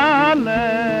favor I'll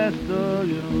ask of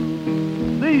you.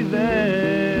 Please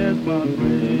ask my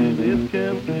friend, it's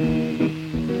kept me.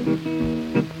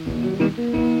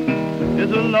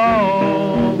 It's a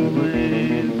long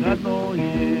way, got no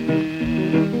end.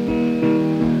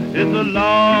 It's a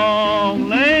long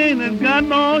lane and got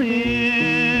no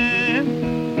end.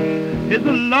 It's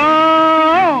a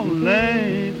long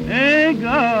lane, ain't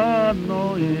got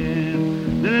no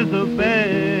end. Then it's a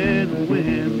bad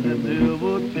wind that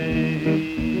never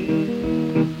change.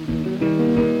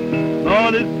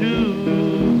 Lord, it's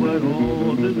too white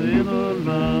horses in a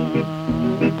line.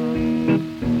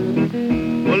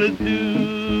 Well, it's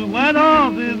too white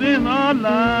horses in a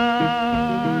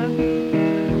line.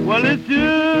 Well, it's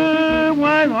two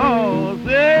white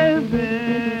horses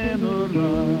in a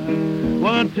line.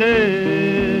 Well,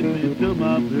 take me to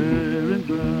my burial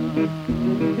ground.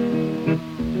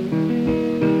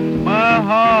 My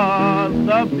heart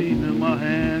stopped beating and my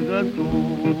hand got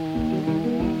cold.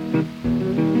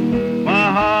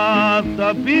 My heart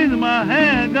stopped beating, my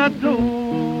hand got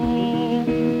cold.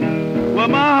 Well,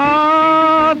 my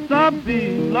heart stopped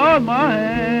beating, Lord, my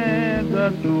hand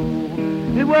got cold.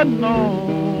 It wasn't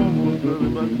no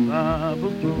good but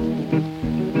cyber.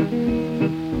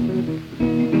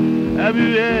 Have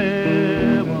you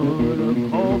ever heard a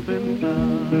coffin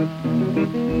sound?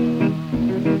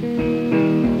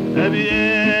 Have you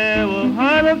ever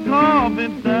heard a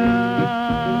coffin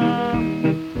sound?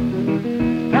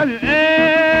 Have you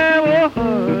ever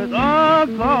heard a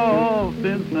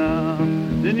coffin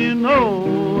sound? Then you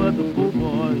know that the poor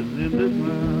boy is in the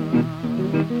ground.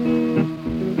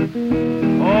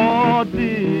 Oh,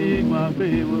 dig my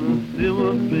grave with a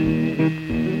silver spade.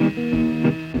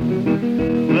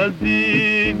 Well,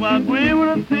 dig my grave with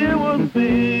a silver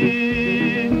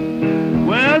spade.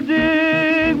 Well,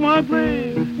 dig my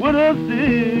grave with a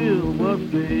silver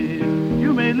spade.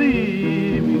 You may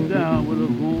leave me down with a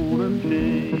golden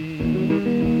chain.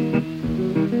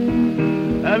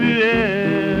 Have you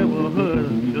ever heard a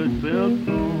church bell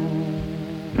song?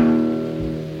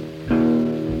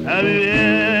 Have you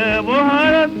ever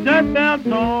heard a church bell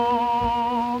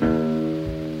song?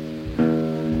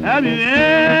 Have you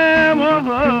ever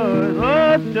heard a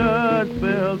church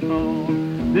bell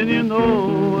song? Then you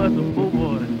know that the poor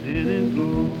boy is in his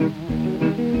room.